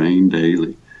 They train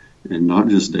daily, and not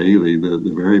just daily, the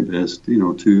very best,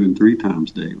 2 and 3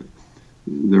 times daily.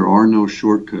 There are no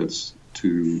shortcuts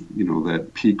to,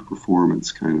 that peak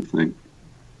performance kind of thing.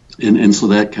 And so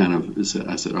that kind of,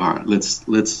 I said, all right, let's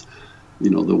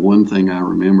the one thing I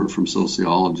remember from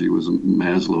sociology was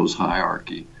Maslow's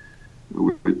hierarchy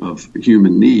of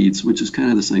human needs, which is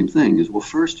kind of the same thing. Is, well,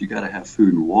 first you got to have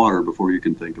food and water before you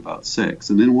can think about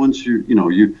sex, and then once you've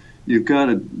got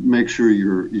to make sure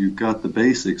you've got the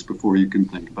basics before you can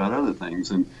think about other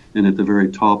things. And at the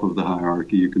very top of the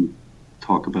hierarchy, you can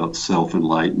talk about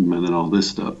self-enlightenment and all this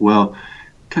stuff. Well,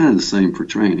 kind of the same for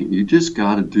training. You just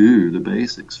got to do the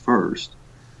basics first,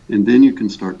 and then you can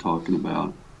start talking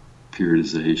about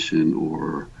periodization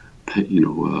or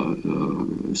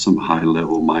some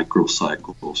high-level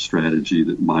microcycle strategy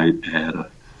that might add a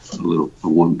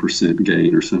 1%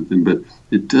 gain or something. But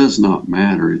it does not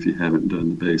matter if you haven't done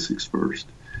the basics first.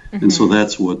 Mm-hmm. And so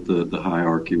that's what the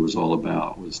hierarchy was all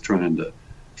about, was trying to,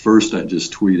 first I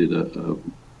just tweeted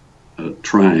a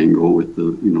triangle with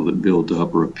that built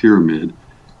up, or a pyramid.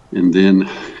 And then,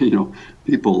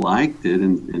 people liked it,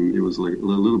 and it was like a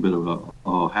little bit of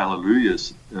a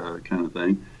hallelujahs kind of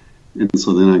thing. And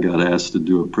so then I got asked to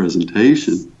do a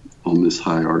presentation on this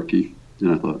hierarchy,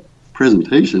 and I thought,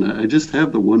 presentation? I just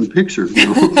have the one picture,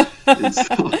 and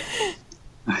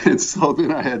so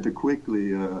then I had to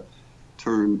quickly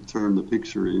turn the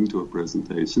picture into a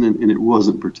presentation, and it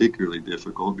wasn't particularly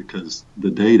difficult because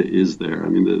the data is there. I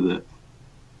mean,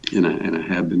 and I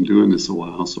have been doing this a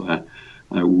while, so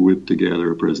I whipped together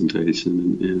a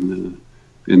presentation,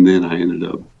 and then I ended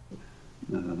up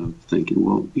thinking,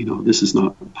 well, this is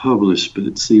not published, but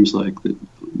it seems like that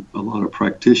a lot of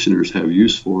practitioners have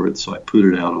use for it, so I put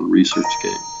it out on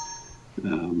ResearchGate.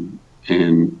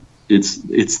 And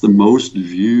it's the most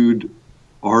viewed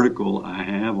article I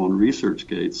have on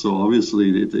ResearchGate, so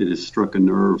obviously it has struck a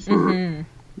nerve for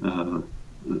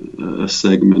a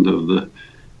segment of the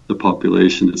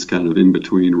population that's kind of in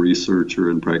between researcher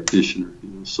and practitioner.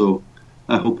 So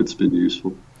I hope it's been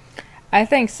useful. I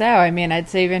think so. I mean, I'd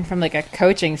say even from like a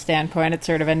coaching standpoint, it's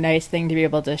sort of a nice thing to be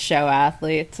able to show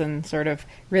athletes and sort of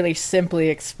really simply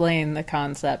explain the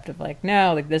concept of like,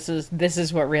 no, like this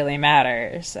is what really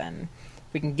matters, and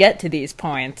we can get to these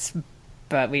points,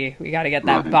 but we got to get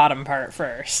that bottom part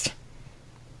first.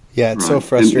 Yeah, it's so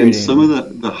frustrating. And some of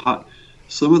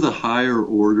the higher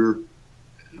order,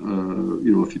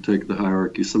 if you take the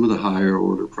hierarchy, some of the higher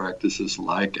order practices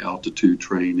like altitude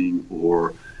training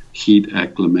or heat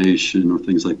acclimation or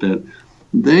things like that,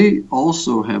 they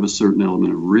also have a certain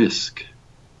element of risk.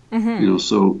 Mm-hmm.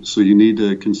 So you need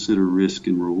to consider risk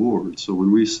and reward. So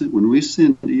when we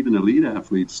send even elite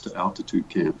athletes to altitude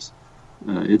camps,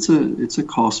 it's a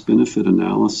cost benefit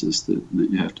analysis that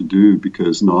you have to do,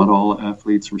 because not all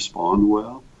athletes respond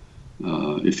well.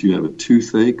 If you have a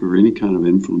toothache or any kind of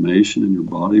inflammation in your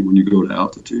body when you go to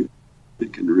altitude,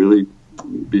 it can really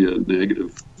be a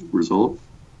negative result.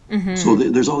 Mm-hmm. So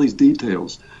there's all these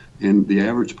details, and the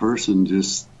average person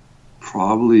just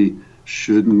probably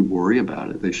shouldn't worry about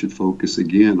it. They should focus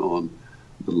again on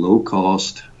the low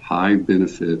cost, high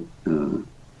benefit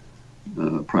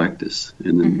practice,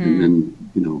 and then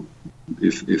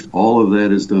if all of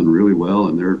that is done really well,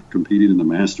 and they're competing in the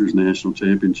Masters National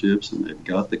Championships, and they've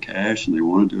got the cash, and they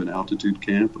want to do an altitude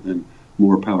camp, then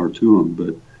more power to them.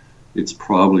 But it's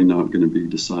probably not going to be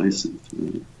decisive.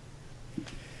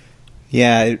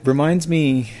 Yeah, it reminds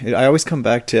me, I always come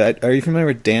back to, are you familiar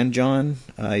with Dan John?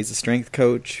 He's a strength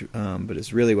coach, but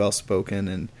is really well spoken,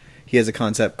 and he has a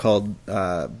concept called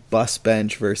bus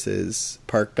bench versus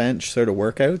park bench sort of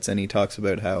workouts, and he talks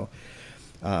about how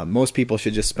most people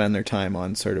should just spend their time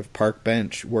on sort of park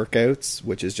bench workouts,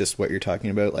 which is just what you're talking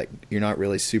about. Like, you're not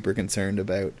really super concerned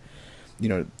about,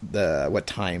 what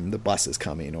time the bus is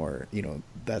coming, or,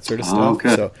 that sort of stuff.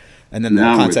 Okay. So, and then the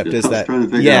concept is that, trying to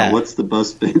figure out what's the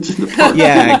bus bench in the park.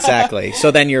 Yeah, exactly.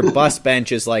 So then your bus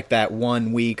bench is like that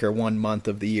 1 week or 1 month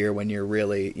of the year when you're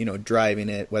really, driving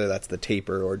it, whether that's the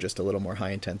taper or just a little more high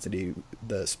intensity,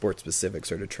 the sport specific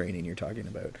sort of training you're talking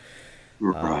about.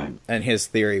 Right. And his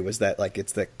theory was that, like,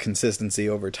 it's the consistency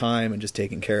over time and just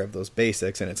taking care of those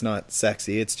basics, and it's not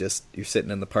sexy. It's just you're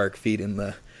sitting in the park feeding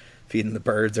the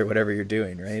birds or whatever you're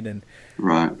doing, right? And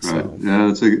right.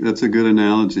 Yeah, that's a good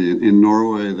analogy. In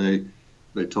Norway,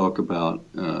 they talk about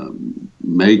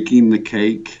making the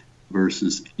cake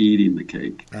versus eating the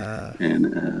cake.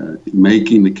 And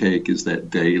making the cake is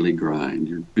that daily grind.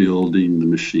 You're building the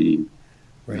machine.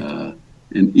 Right.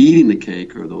 And eating the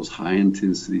cake are those high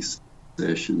intensity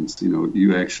sessions.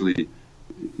 You actually,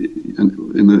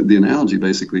 and the analogy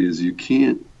basically is you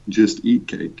can't just eat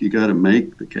cake. You got to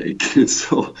make the cake. And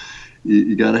so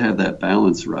you got to have that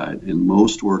balance right. And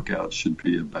most workouts should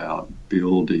be about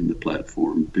building the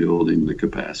platform, building the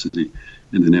capacity.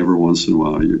 And then every once in a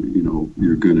while,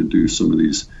 you're going to do some of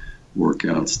these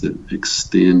workouts that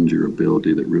extend your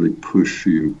ability, that really push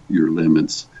your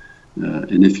limits.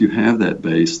 And if you have that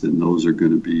base, then those are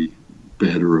going to be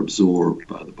better absorbed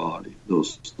by the body,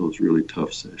 those really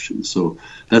tough sessions. So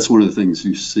that's one of the things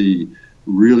you see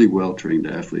really well-trained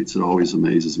athletes. It always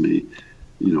amazes me.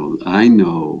 I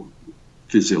know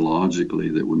physiologically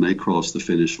that when they cross the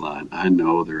finish line, I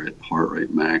know they're at heart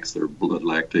rate max, their blood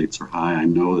lactates are high. I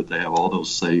know that they have all those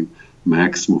same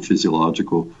maximal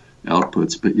physiological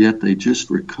outputs, but yet they just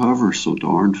recover so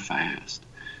darn fast.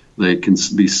 They can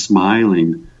be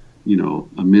smiling,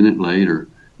 a minute later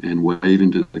and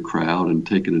waving to the crowd and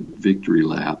taking a victory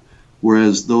lap.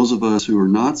 Whereas those of us who are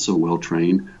not so well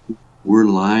trained, we're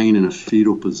lying in a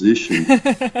fetal position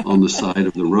on the side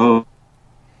of the road,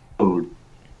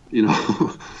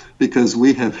 because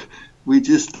we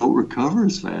just don't recover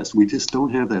as fast. We just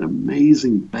don't have that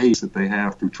amazing base that they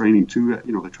have through training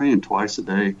they're training twice a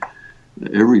day,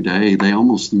 every day. They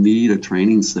almost need a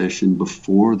training session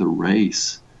before the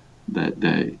race that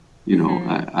day.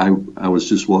 I was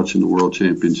just watching the World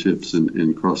Championships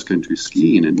in cross country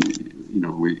skiing, and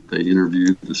they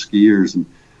interviewed the skiers, and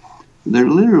they're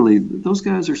literally, those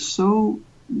guys are so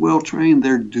well trained.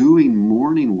 They're doing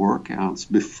morning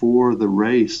workouts before the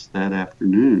race that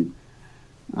afternoon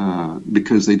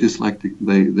because they just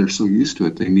they're so used to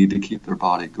it. They need to keep their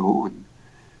body going.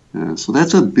 So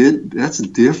that's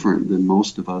different than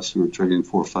most of us who are training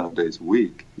 4 or 5 days a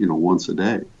week, once a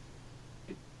day.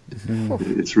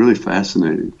 Mm-hmm. It's really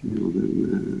fascinating.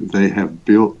 They have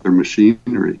built their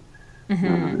machinery,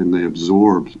 and they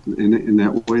absorb. In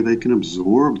that way, they can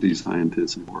absorb these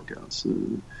high-intensity workouts.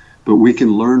 But we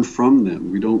can learn from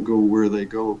them. We don't go where they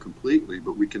go completely,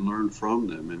 but we can learn from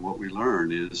them. And what we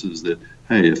learn is that,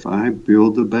 hey, if I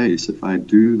build the base, if I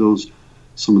do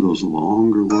some of those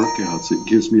longer workouts, it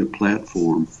gives me a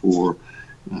platform for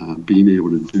being able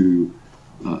to do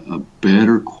a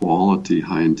better quality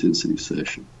high-intensity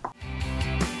session.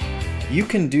 You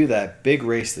can do that big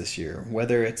race this year,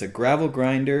 whether it's a gravel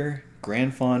grinder,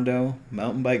 Grand Fondo,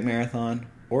 mountain bike marathon,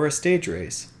 or a stage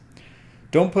race.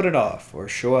 Don't put it off or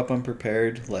show up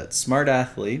unprepared. Let Smart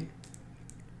Athlete,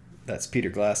 that's Peter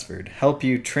Glassford, help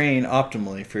you train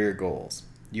optimally for your goals.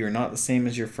 You are not the same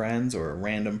as your friends or a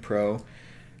random pro.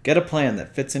 Get a plan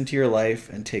that fits into your life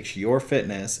and takes your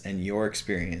fitness and your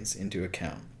experience into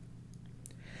account.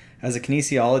 As a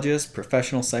kinesiologist,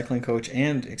 professional cycling coach,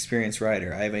 and experienced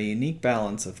rider, I have a unique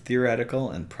balance of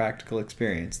theoretical and practical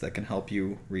experience that can help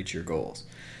you reach your goals.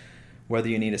 Whether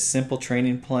you need a simple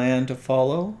training plan to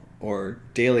follow or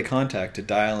daily contact to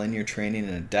dial in your training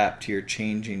and adapt to your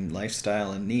changing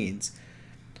lifestyle and needs,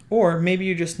 Or maybe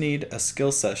you just need a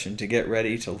skill session to get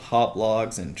ready to hop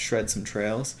logs and shred some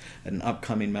trails at an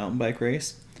upcoming mountain bike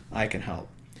race. I can help.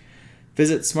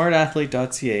 Visit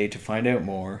smartathlete.ca to find out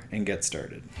more and get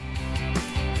started.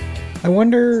 I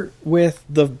wonder, with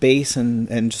the base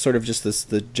and sort of just this,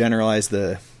 the generalized,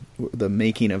 the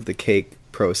making of the cake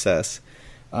process,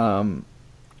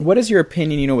 what is your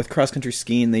opinion? With cross-country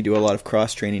skiing, they do a lot of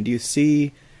cross-training. Do you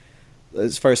see,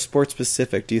 as far as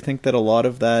sport-specific, do you think that a lot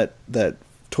of that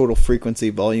total frequency,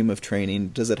 volume of training,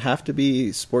 does it have to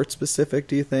be sport-specific,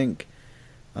 do you think,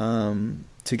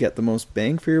 to get the most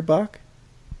bang for your buck?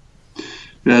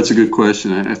 Yeah, that's a good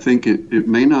question. I think it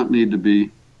may not need to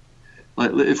be,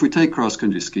 like, if we take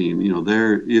cross-country skiing,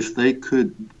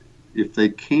 if they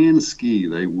can ski,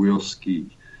 they will ski.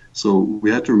 So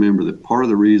we have to remember that part of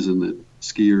the reason that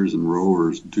skiers and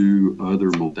rowers do other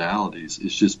modalities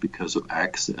is just because of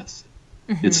access.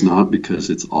 Mm-hmm. It's not because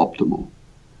it's optimal.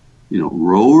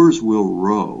 Rowers will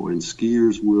row and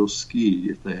skiers will ski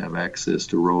if they have access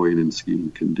to rowing and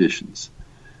skiing conditions.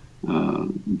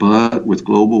 But with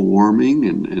global warming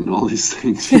and all these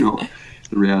things, the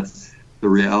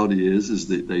reality is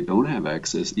that they don't have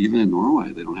access. Even in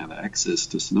Norway, they don't have access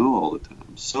to snow all the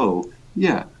time. So,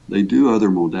 yeah, they do other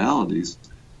modalities,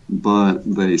 but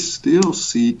they still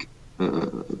seek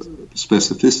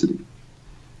specificity.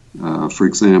 For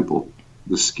example,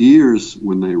 the skiers,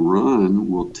 when they run,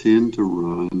 will tend to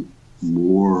run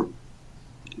more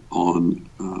on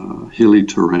hilly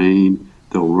terrain.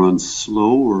 They'll run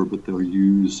slower, but they'll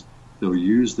use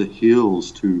the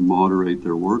hills to moderate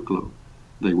their workload.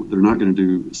 They're not going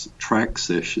to do track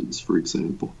sessions, for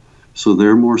example. So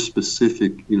they're more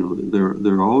specific.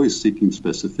 They're always seeking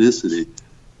specificity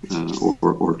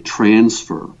or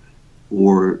transfer.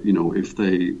 Or if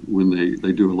when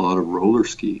they do a lot of roller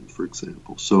skiing, for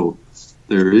example. So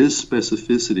there is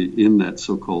specificity in that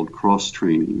so-called cross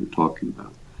training you're talking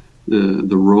about.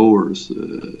 The rowers,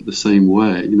 the same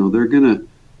way.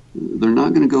 They're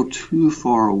not gonna go too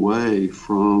far away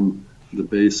from the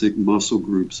basic muscle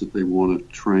groups that they want to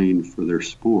train for their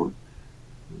sport.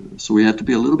 So we have to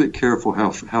be a little bit careful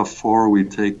how far we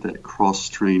take that cross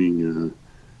training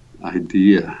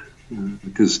idea,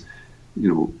 because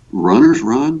runners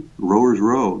run, rowers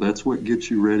row. That's what gets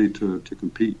you ready to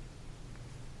compete.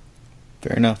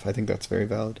 Fair enough. I think that's very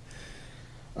valid.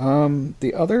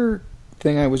 The other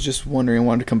thing I was just wondering, I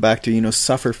wanted to come back to,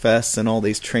 Sufferfests and all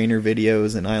these trainer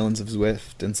videos and Islands of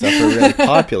Zwift and stuff are really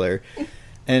popular.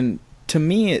 And to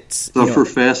me, it's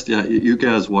Sufferfest. Yeah, you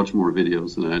guys watch more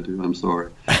videos than I do. I'm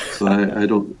sorry. So I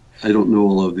don't know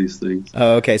all of these things.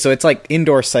 Oh, okay. So it's like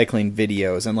indoor cycling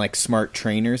videos and like smart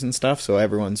trainers and stuff. So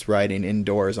everyone's riding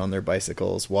indoors on their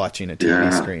bicycles, watching a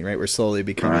TV screen, right? We're slowly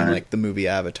becoming like the movie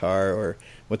Avatar, or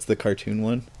what's the cartoon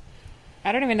one?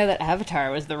 I don't even know that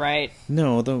Avatar was the right.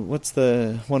 No, what's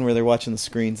the one where they're watching the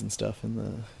screens and stuff in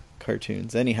the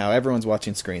cartoons? Anyhow, everyone's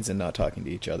watching screens and not talking to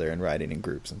each other and riding in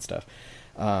groups and stuff.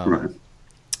 Right.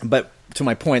 But to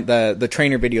my point, the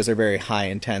trainer videos are very high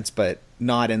intense, but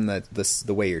not in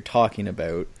the way you're talking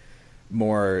about.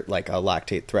 More like a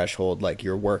lactate threshold, like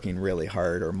you're working really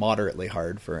hard or moderately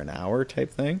hard for an hour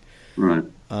type thing. Right.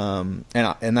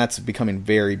 And that's becoming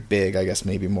very big, I guess,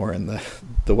 maybe more in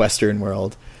the Western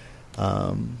world.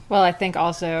 Well, I think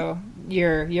also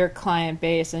your client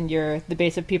base and the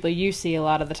base of people you see a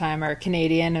lot of the time are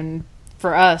Canadian, and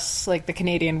for us, like, the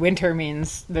Canadian winter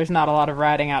means there's not a lot of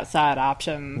riding outside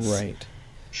options. Right.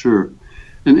 Sure.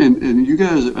 And you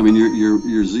guys, I mean, you're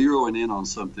zeroing in on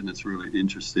something that's really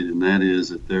interesting, and that is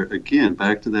that there, again,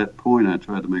 back to that point I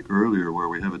tried to make earlier, where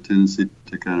we have a tendency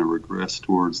to kind of regress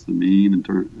towards the mean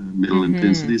and middle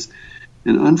intensities.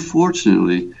 And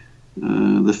unfortunately,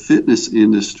 the fitness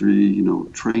industry,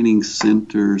 training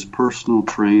centers, personal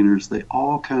trainers, they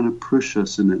all kind of push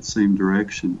us in that same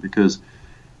direction, because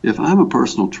if I'm a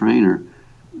personal trainer,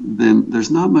 then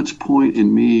there's not much point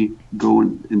in me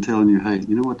going and telling you, hey,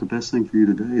 you know what, the best thing for you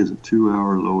today is a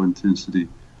 2-hour low-intensity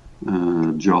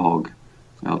jog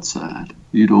outside.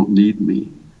 You don't need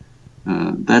me.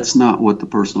 That's not what the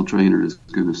personal trainer is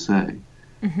going to say.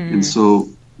 And so,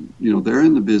 they're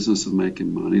in the business of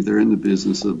making money. They're in the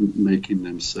business of making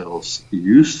themselves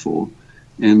useful.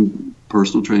 And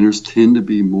personal trainers tend to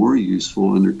be more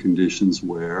useful under conditions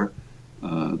where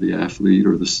the athlete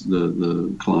or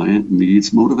the client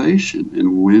needs motivation.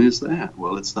 And when is that?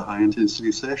 Well, it's the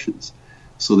high-intensity sessions.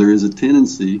 So there is a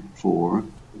tendency for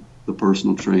the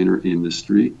personal trainer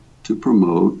industry to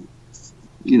promote,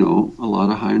 a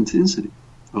lot of high intensity,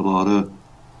 a lot of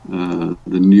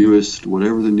the newest,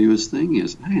 whatever the newest thing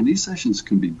is. Hey, and these sessions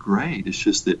can be great. It's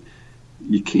just that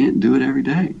you can't do it every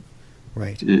day.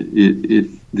 Right. The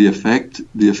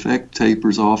effect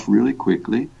tapers off really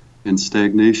quickly, and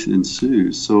stagnation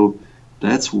ensues. So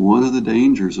that's one of the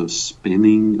dangers of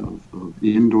spinning, of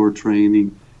indoor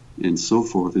training, and so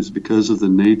forth, is because of the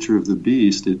nature of the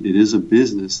beast. It is a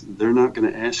business. They're not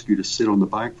going to ask you to sit on the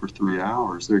bike for 3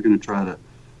 hours. They're going to try to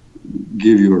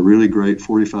give you a really great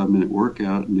 45-minute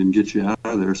workout and then get you out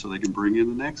of there so they can bring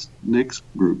in the next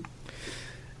group.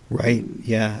 Right.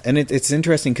 Yeah. And it's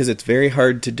interesting because it's very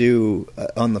hard to do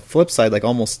on the flip side, like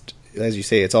almost, as you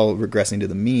say, it's all regressing to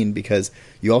the mean, because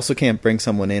you also can't bring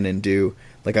someone in and do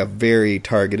like a very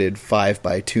targeted 5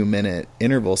 by 2 minute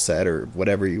interval set or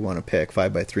whatever you want to pick,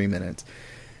 5 by 3 minutes,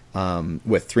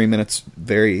 with 3 minutes,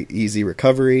 very easy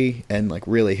recovery and like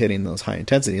really hitting those high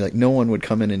intensity. Like no one would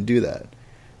come in and do that.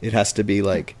 It has to be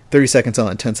like 30 seconds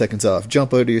on, 10 seconds off,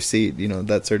 jump out of your seat,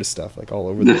 that sort of stuff, like all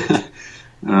over the place.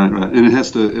 Right. And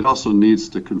it also needs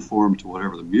to conform to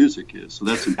whatever the music is. So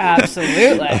that's important.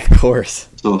 Absolutely. Of course.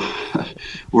 So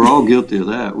we're all guilty of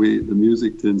that. The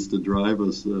music tends to drive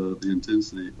us the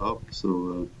intensity up.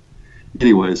 So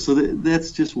anyway, so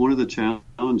that's just one of the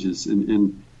challenges.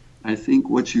 And I think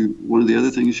one of the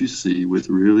other things you see with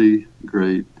really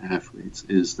great athletes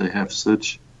is they have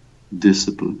such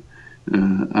discipline.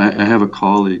 I have a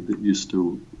colleague that used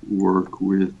to work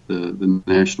with the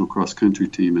national cross-country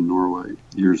team in Norway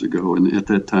years ago, and at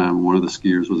that time one of the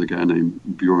skiers was a guy named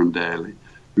Bjorn Daly,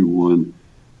 who won,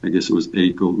 I guess it was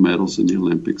 8 gold medals in the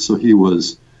Olympics. So he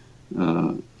was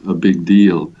a big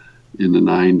deal in the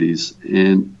 90s.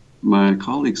 And my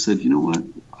colleague said, you know what,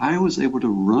 I was able to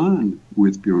run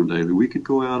with Bjorn Daly. We could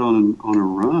go out on a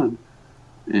run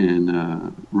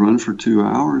and run for 2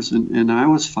 hours, and I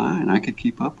was fine. I could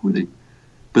keep up with him.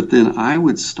 But then I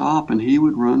would stop and he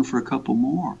would run for a couple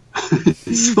more.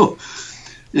 So,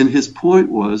 and his point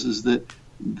is that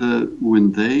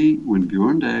when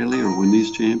Bjorn Daly or when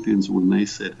these champions, when they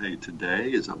said, hey,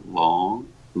 today is a long,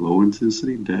 low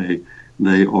intensity day,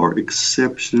 they are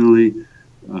exceptionally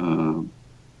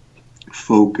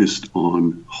focused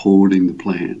on holding the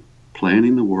plan,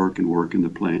 planning the work and working the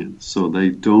plan. So they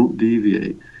don't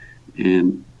deviate.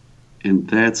 And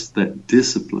that's that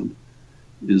discipline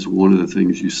is one of the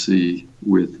things you see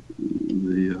with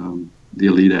the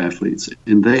elite athletes.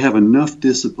 And they have enough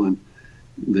discipline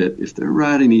that if they're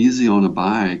riding easy on a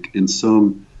bike and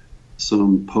some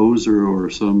poser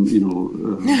or some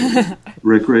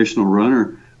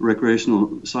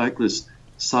recreational cyclist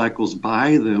cycles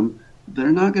by them,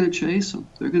 they're not going to chase them.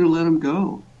 They're going to let them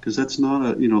go because that's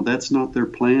not their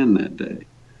plan that day.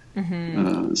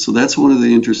 Mm-hmm. So that's one of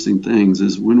the interesting things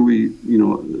is when we,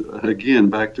 again,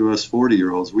 back to us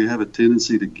 40-year-olds, we have a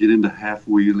tendency to get into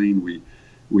half-wheeling.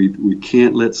 We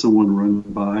can't let someone run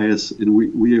by us, and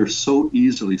we are so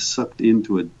easily sucked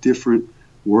into a different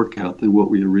workout than what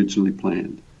we originally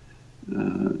planned.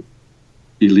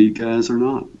 Elite guys are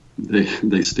not.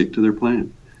 They stick to their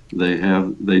plan.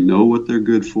 They know what they're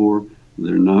good for.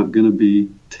 They're not going to be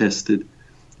tested.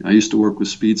 I used to work with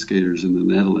speed skaters in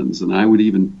the Netherlands, and I would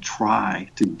even try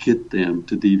to get them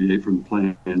to deviate from the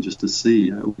plan just to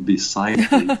see. I would be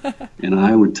cycling, and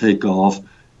I would take off,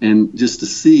 and just to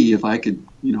see if I could,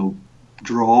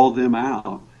 draw them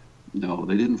out. No,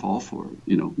 they didn't fall for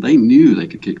it. They knew they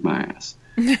could kick my ass.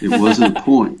 It wasn't a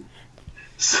point.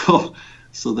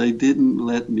 So they didn't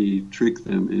let me trick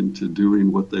them into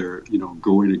doing what they're,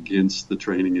 going against the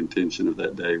training intention of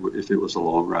that day. If it was a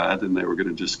long ride, then they were going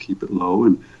to just keep it low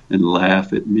and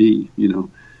laugh at me,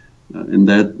 and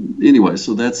that, anyway,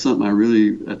 so that's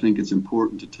something I think it's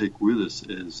important to take with us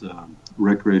as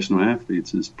recreational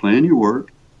athletes is plan your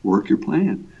work your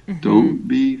plan. Mm-hmm. Don't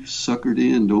be suckered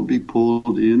in. Don't be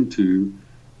pulled into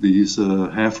these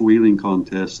half-wheeling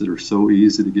contests that are so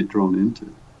easy to get drawn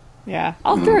into. Yeah,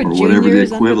 I'll throw or juniors whatever the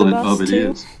equivalent under the bus of it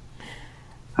too. is.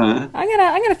 Huh?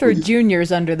 I'm gonna throw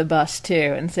juniors under the bus too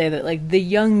and say that like the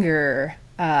younger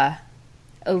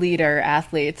eliter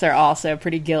athletes are also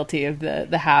pretty guilty of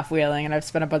the half wheeling, and I've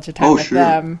spent a bunch of time with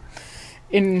them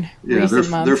in recent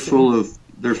months. They're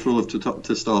full of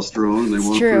testosterone, and they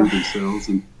want to prove themselves,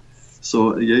 and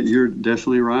so you're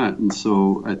definitely right. And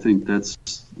so I think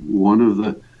that's one of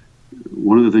the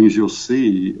things you'll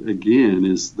see again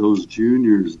is those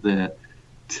juniors that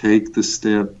take the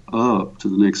step up to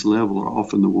the next level are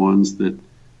often the ones that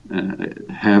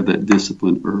have that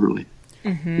discipline early.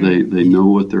 Mm-hmm. They know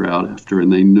what they're out after,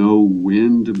 and they know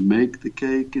when to make the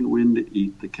cake and when to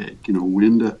eat the cake.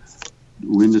 When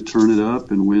to turn it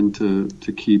up and when to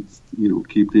keep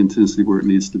the intensity where it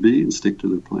needs to be and stick to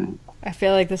their plan. I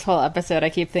feel like this whole episode, I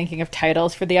keep thinking of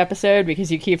titles for the episode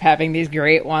because you keep having these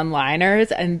great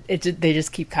one-liners, and they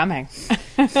just keep coming.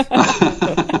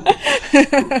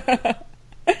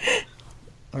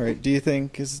 All right. Do you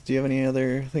have any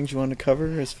other things you want to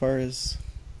cover as far as?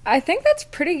 I think that's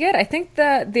pretty good. I think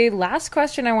the last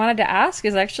question I wanted to ask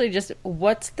is actually just,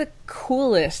 what's the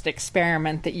coolest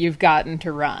experiment that you've gotten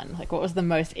to run? Like, what was the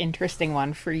most interesting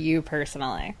one for you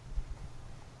personally?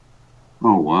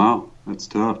 Oh, wow. That's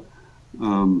tough. I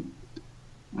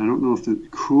don't know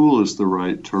if cool is the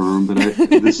right term, but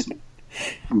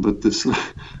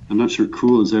I'm not sure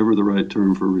cool is ever the right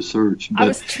term for research. But, I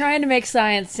was trying to make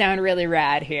science sound really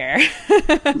rad here.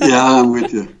 Yeah, I'm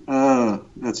with you.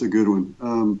 That's a good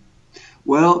one.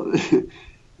 Well,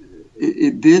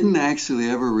 it didn't actually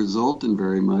ever result in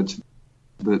very much,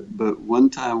 but one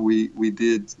time we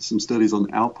did some studies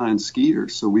on alpine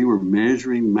skiers. So we were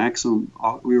measuring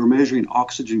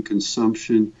oxygen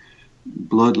consumption,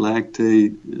 blood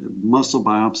lactate, muscle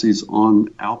biopsies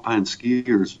on alpine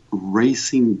skiers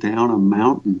racing down a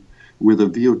mountain with a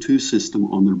VO2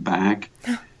 system on their back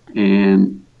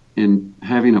and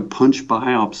having a punch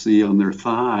biopsy on their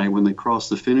thigh when they cross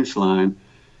the finish line.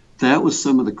 That was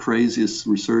some of the craziest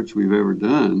research we've ever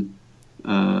done.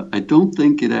 I don't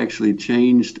think it actually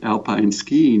changed alpine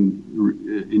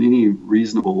skiing in any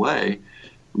reasonable way.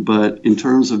 But in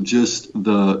terms of just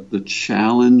the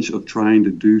challenge of trying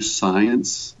to do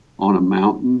science on a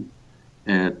mountain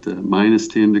at minus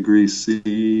 10 degrees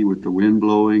C with the wind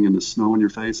blowing and the snow in your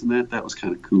face, and that was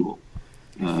kind of cool.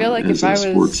 I feel like as a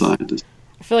sports scientist.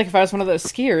 I feel like if I was one of those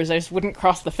skiers, I just wouldn't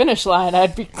cross the finish line.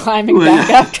 I'd be climbing back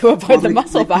up to avoid the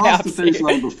muscle biopsy. They crossed the finish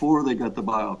line before they got the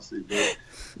biopsy.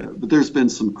 But there's been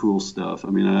some cool stuff. I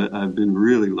mean, I've been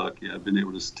really lucky. I've been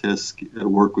able to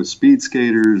work with speed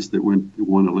skaters that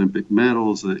won Olympic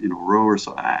medals, rowers.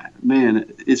 So,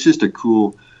 it's just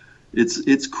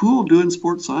it's cool doing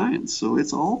sports science. So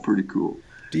it's all pretty cool.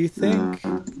 Do you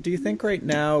think right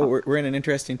now we're in an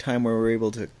interesting time where we're able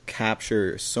to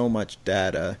capture so much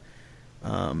data,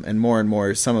 and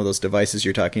more some of those devices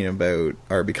you're talking about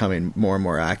are becoming more and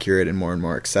more accurate and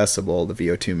more accessible, the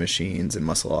VO2 machines and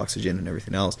muscle oxygen and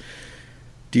everything else.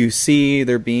 Do you see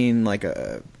there being like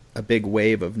a big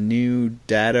wave of new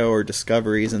data or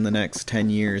discoveries in the next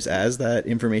 10 years as that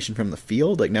information from the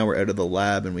field? Like now we're out of the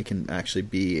lab and we can actually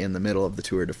be in the middle of the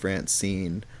Tour de France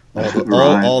seeing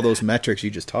all those metrics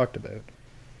you just talked about.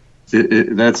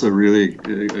 That's a really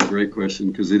a great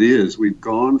question, because it is. We've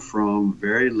gone from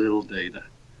very little data.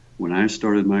 When I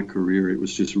started my career, it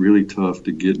was just really tough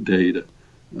to get data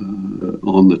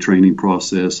on the training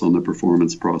process, on the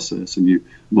performance process. And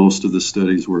most of the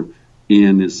studies were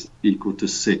N is equal to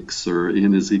 6 or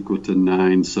N is equal to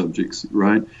 9 subjects,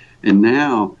 right? And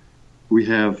now we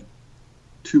have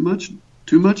too much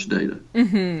data.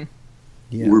 Mm-hmm.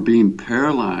 Yeah. We're being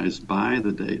paralyzed by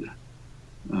the data.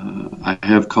 I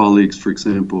have colleagues, for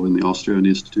example, in the Australian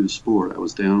Institute of Sport. I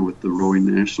was down with the rowing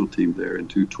national team there in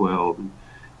 2012,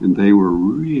 and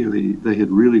they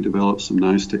had really developed some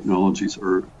nice technologies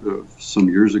some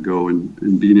years ago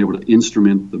in being able to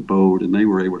instrument the boat, and they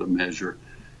were able to measure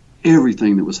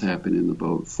everything that was happening in the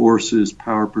boat, forces,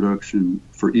 power production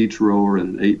for each rower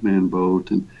in an 8-man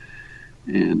boat, and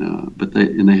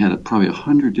they had probably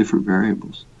 100 different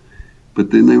variables.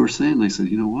 But then they said,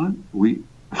 you know what,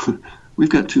 we've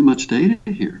got too much data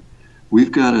here.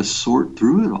 We've got to sort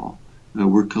through it all.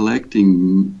 We're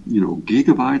collecting,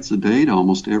 gigabytes of data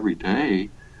almost every day,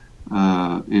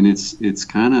 and it's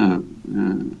kind of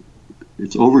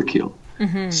it's overkill.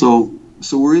 Mm-hmm.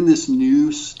 So we're in this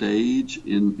new stage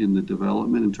in the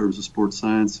development in terms of sports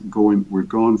science. We're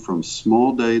going from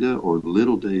small data or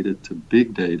little data to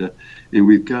big data, and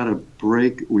we've got to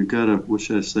what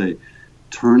should I say,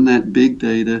 turn that big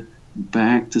data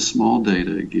back to small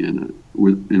data again.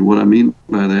 And what I mean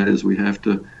by that is we have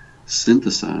to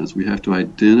synthesize. We have to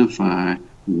identify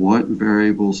what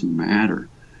variables matter.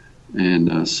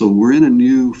 And so we're in a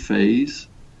new phase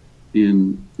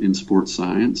in sports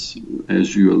science,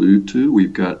 as you allude to.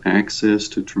 We've got access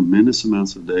to tremendous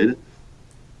amounts of data,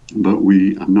 but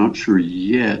I'm not sure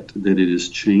yet that it is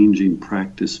changing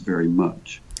practice very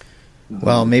much.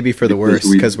 Well, maybe for the worse,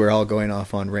 because we're all going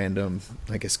off on random,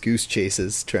 I guess, goose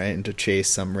chases, trying to chase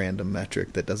some random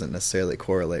metric that doesn't necessarily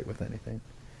correlate with anything.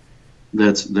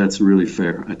 That's really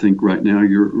fair. I think right now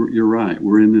you're right.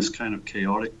 We're in this kind of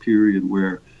chaotic period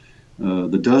where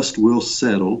the dust will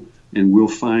settle, and we'll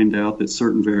find out that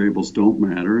certain variables don't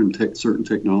matter, and certain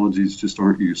technologies just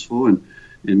aren't useful,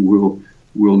 and we'll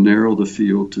narrow the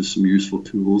field to some useful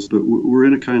tools. But we're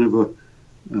in a kind of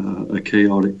a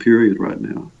chaotic period right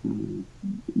now.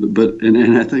 But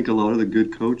I think a lot of the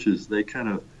good coaches, they've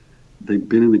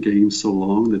been in the game so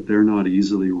long that they're not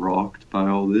easily rocked by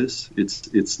all this.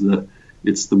 It's the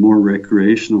more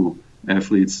recreational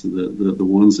athletes, the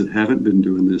ones that haven't been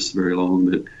doing this very long,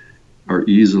 that are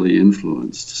easily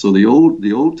influenced. So the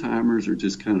old timers are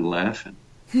just kind of laughing.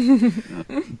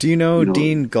 Do you know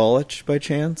Dean Golich by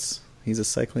chance? He's a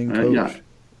cycling coach. Yeah.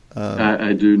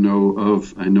 I know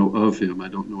of him. I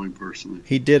don't know him personally.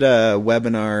 He did a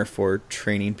webinar for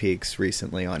Training Peaks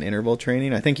recently on interval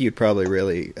training. I think you'd probably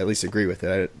really at least agree with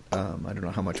it. I don't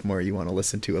know how much more you want to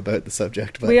listen to about the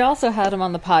subject. But we also had him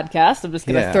on the podcast. I'm just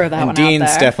going to throw that one out there.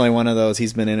 Dean's definitely one of those.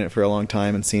 He's been in it for a long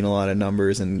time and seen a lot of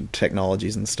numbers and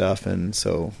technologies and stuff. And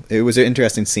so it was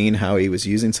interesting seeing how he was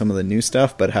using some of the new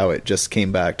stuff, but how it just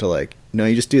came back to like, no,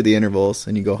 you just do the intervals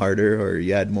and you go harder, or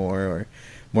you add more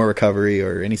recovery,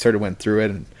 and he sort of went through it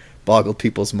and boggled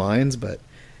people's minds, but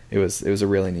it was a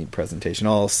really neat presentation.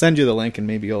 I'll send you the link and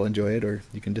maybe you'll enjoy it, or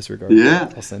you can disregard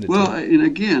it. I'll send it to you. Well, and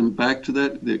again, back to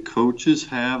that, the coaches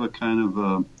have a kind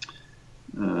of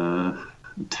I'm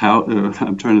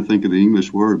trying to think of the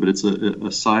English word, but it's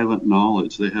a silent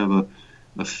knowledge. They have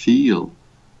a feel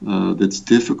that's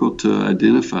difficult to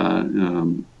identify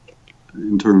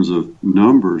in terms of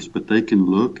numbers, but they can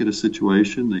look at a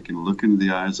situation, they can look into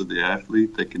the eyes of the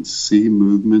athlete, they can see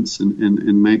movements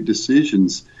and make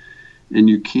decisions. And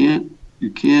you can't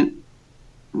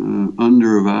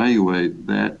under-evaluate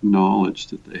that knowledge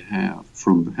that they have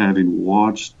from having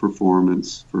watched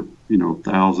performance for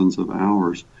thousands of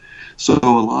hours. So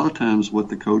a lot of times what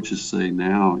the coaches say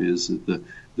now is that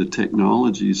the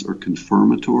technologies are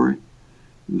confirmatory.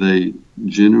 They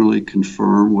generally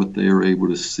confirm what they are able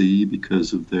to see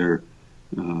because of their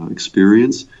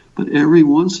experience. But every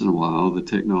once in a while, the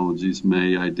technologies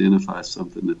may identify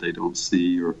something that they don't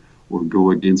see, or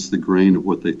go against the grain of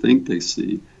what they think they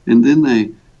see. And then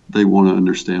they want to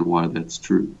understand why that's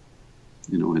true,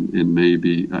 and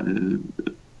maybe,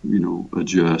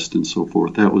 adjust and so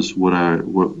forth. That was what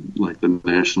the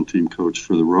national team coach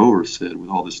for the rowers said with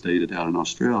all this data down in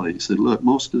Australia. He said, look,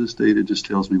 most of this data just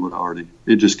tells me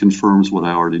it just confirms what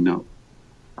I already know.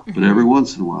 Mm-hmm. But every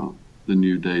once in a while, the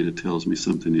new data tells me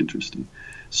something interesting.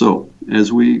 So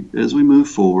as we move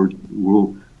forward,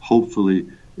 we'll hopefully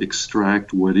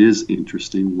extract what is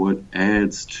interesting, what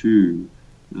adds to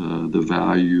the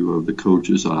value of the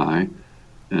coach's eye,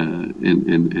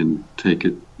 and take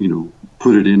it,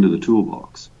 put it into the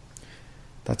toolbox.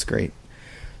 That's great.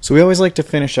 So we always like to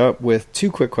finish up with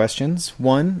two quick questions.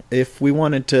 One, if we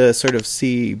wanted to sort of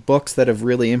see books that have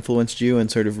really influenced you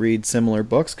and sort of read similar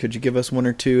books, could you give us one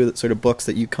or two sort of books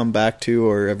that you come back to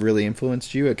or have really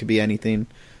influenced you? It could be anything,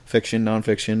 fiction,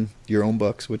 nonfiction, your own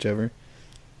books, whichever.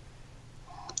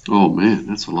 Oh man,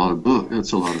 that's a lot of books.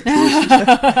 That's a lot of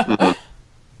choices.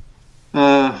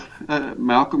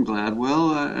 Malcolm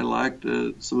Gladwell, I liked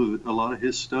a lot of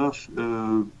his stuff,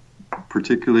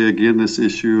 particularly again this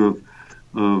issue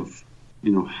of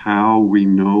how we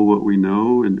know what we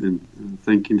know, and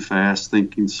thinking fast,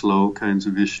 thinking slow kinds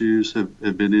of issues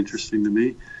have been interesting to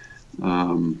me.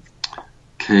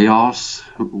 Chaos,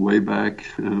 way back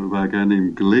by a guy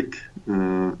named Glick,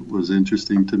 was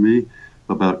interesting to me,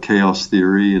 about chaos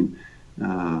theory and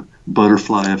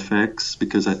butterfly effects,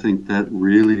 because I think that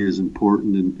really is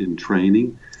important in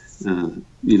training.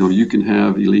 You can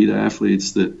have elite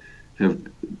athletes that have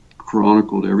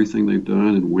chronicled everything they've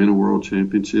done and win a world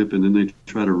championship, and then they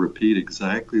try to repeat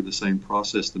exactly the same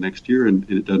process the next year, and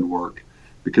it doesn't work,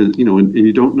 because and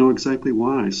you don't know exactly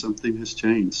why. Something has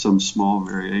changed, some small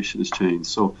variation has changed.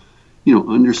 So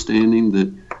understanding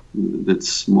that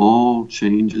small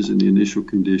changes in the initial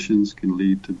conditions can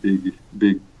lead to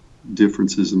big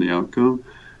differences in the outcome.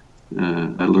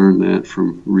 I learned that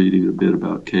from reading a bit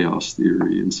about chaos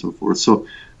theory and so forth. So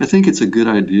I think it's a good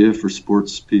idea for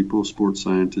sports people, sports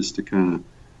scientists, to kind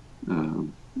of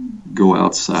go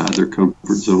outside their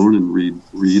comfort zone and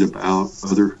read about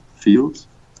other fields,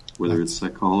 whether it's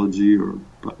psychology or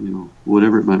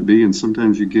whatever it might be. And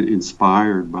sometimes you get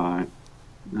inspired by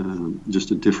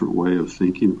just a different way of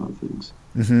thinking about things.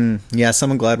 Mm-hmm. Yeah,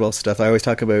 some of Gladwell's stuff. I always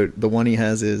talk about the one he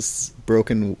has is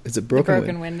broken windows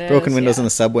in the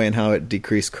subway, and how it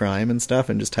decreased crime and stuff,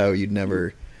 and just how you'd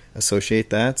never associate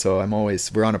that. So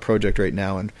we're on a project right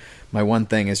now, and my one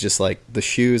thing is just like the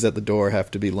shoes at the door have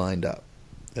to be lined up,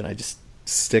 and I just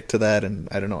stick to that. And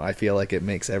I don't know, I feel like it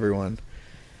makes everything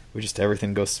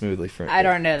goes smoothly for. I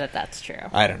don't know that that's true.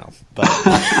 I don't know, but.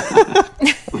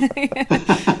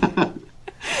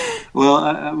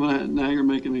 Well, now you're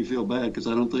making me feel bad, because I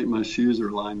don't think my shoes are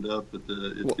lined up at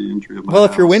the entry of my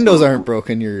house. If your windows aren't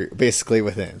broken, you're basically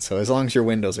within. So as long as your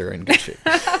windows are in good shape.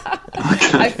 Okay.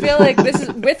 I feel like this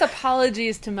is with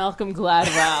apologies to Malcolm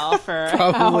Gladwell for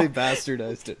Probably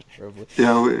bastardized it. Probably.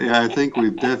 Yeah, I think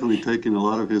we've definitely taken a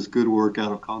lot of his good work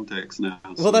out of context now.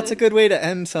 So. Well, that's a good way to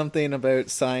end something about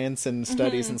science and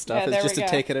studies and stuff, is just to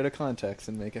take it out of context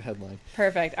and make a headline.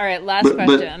 Perfect. All right, last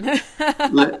question.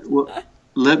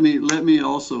 Let me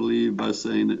also leave by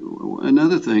saying that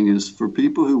another thing is for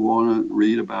people who want to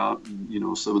read about,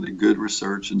 some of the good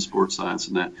research in sports science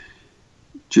and that,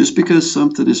 just because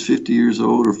something is 50 years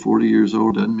old or 40 years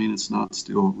old doesn't mean it's not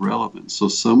still relevant. So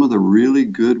some of the really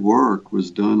good work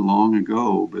was done long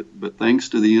ago, but thanks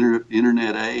to the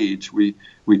internet age, we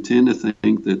tend to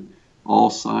think that all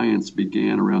science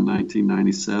began around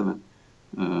 1997.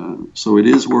 So it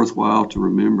is worthwhile to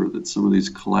remember that some of these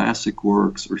classic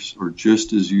works are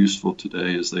just as useful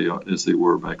today as they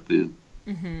were back then.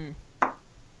 Mm-hmm.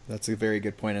 That's a very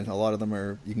good point, and a lot of them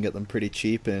you can get them pretty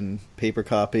cheap in paper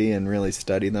copy and really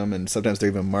study them, and sometimes they're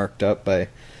even marked up by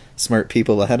smart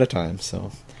people ahead of time.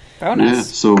 So,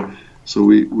 bonus. Yeah, so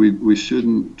we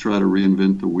shouldn't try to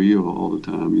reinvent the wheel all the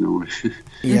time.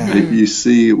 Yeah. You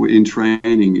see in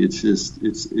training, it's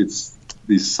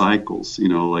these cycles,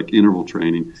 like interval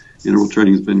training. Interval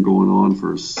training has been going on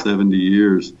for 70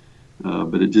 years,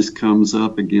 but it just comes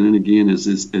up again and again as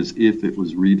if it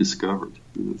was rediscovered.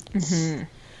 Mm-hmm.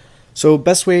 So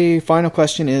final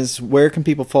question is, where can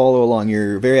people follow along?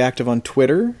 You're very active on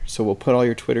Twitter, so we'll put all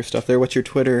your Twitter stuff there. What's your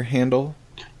Twitter handle?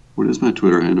 What is my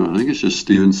Twitter handle? I think it's just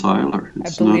Stephen Seiler.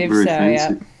 It's I believe not very so,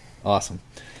 fancy. Yep. Awesome.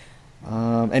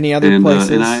 Any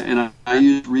places? And I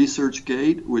use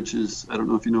ResearchGate, which is, I don't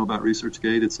know if you know about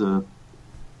ResearchGate. It's an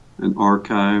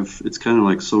archive. It's kind of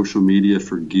like social media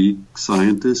for geek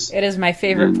scientists. It is my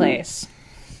favorite place.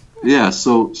 Yeah,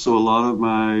 so a lot of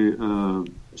my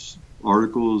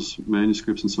articles,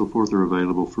 manuscripts, and so forth are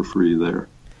available for free there.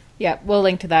 Yeah, we'll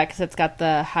link to that because it's got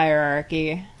the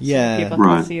hierarchy. Yeah, so people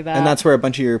can see that. And that's where a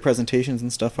bunch of your presentations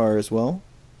and stuff are as well.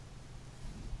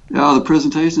 Yeah, the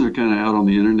presentations are kind of out on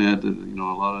the internet. A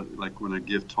lot of, like when I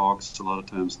give talks, a lot of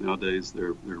times nowadays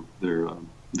they're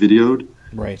videoed.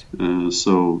 Right.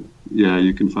 So yeah,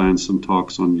 you can find some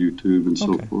talks on YouTube and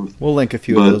so forth. We'll link a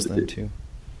few of those then too.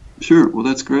 Sure. Well,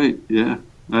 that's great. Yeah.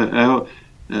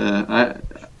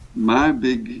 My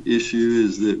big issue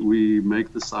is that we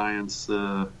make the science,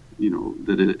 that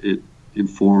it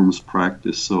informs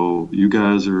practice. So you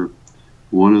guys are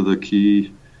one of the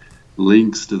key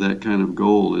links to that kind of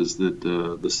goal, is that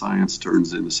the science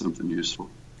turns into something useful.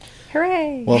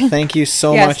 Hooray! Well, thank you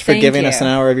so much for giving us an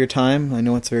hour of your time. I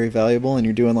know it's very valuable, and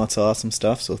you're doing lots of awesome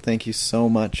stuff, so thank you so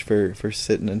much for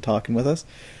sitting and talking with us.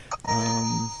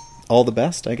 All the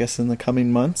best, I guess, in the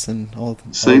coming months.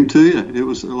 Same to you. It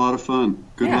was a lot of fun.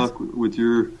 Good luck with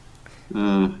your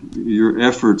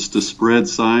efforts to spread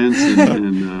science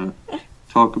and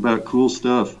talk about cool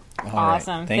stuff.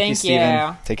 Awesome. Right. Thank you,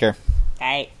 Stephen. Take care.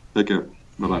 Bye. Take care.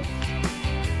 Bye-bye.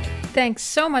 Thanks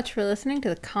so much for listening to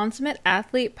the Consummate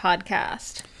Athlete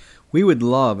Podcast. We would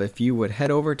love if you would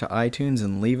head over to iTunes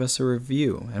and leave us a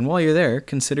review. And while you're there,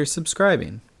 consider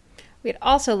subscribing. We'd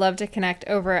also love to connect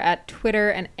over at Twitter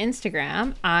and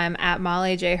Instagram. I'm at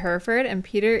Molly J. Herford, and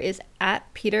Peter is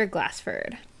at Peter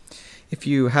Glassford. If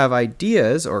you have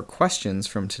ideas or questions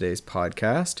from today's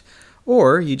podcast,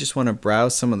 or you just want to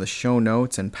browse some of the show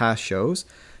notes and past shows,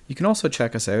 you can also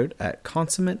check us out at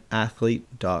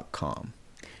consummateathlete.com.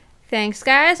 Thanks,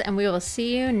 guys, and we will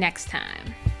see you next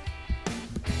time.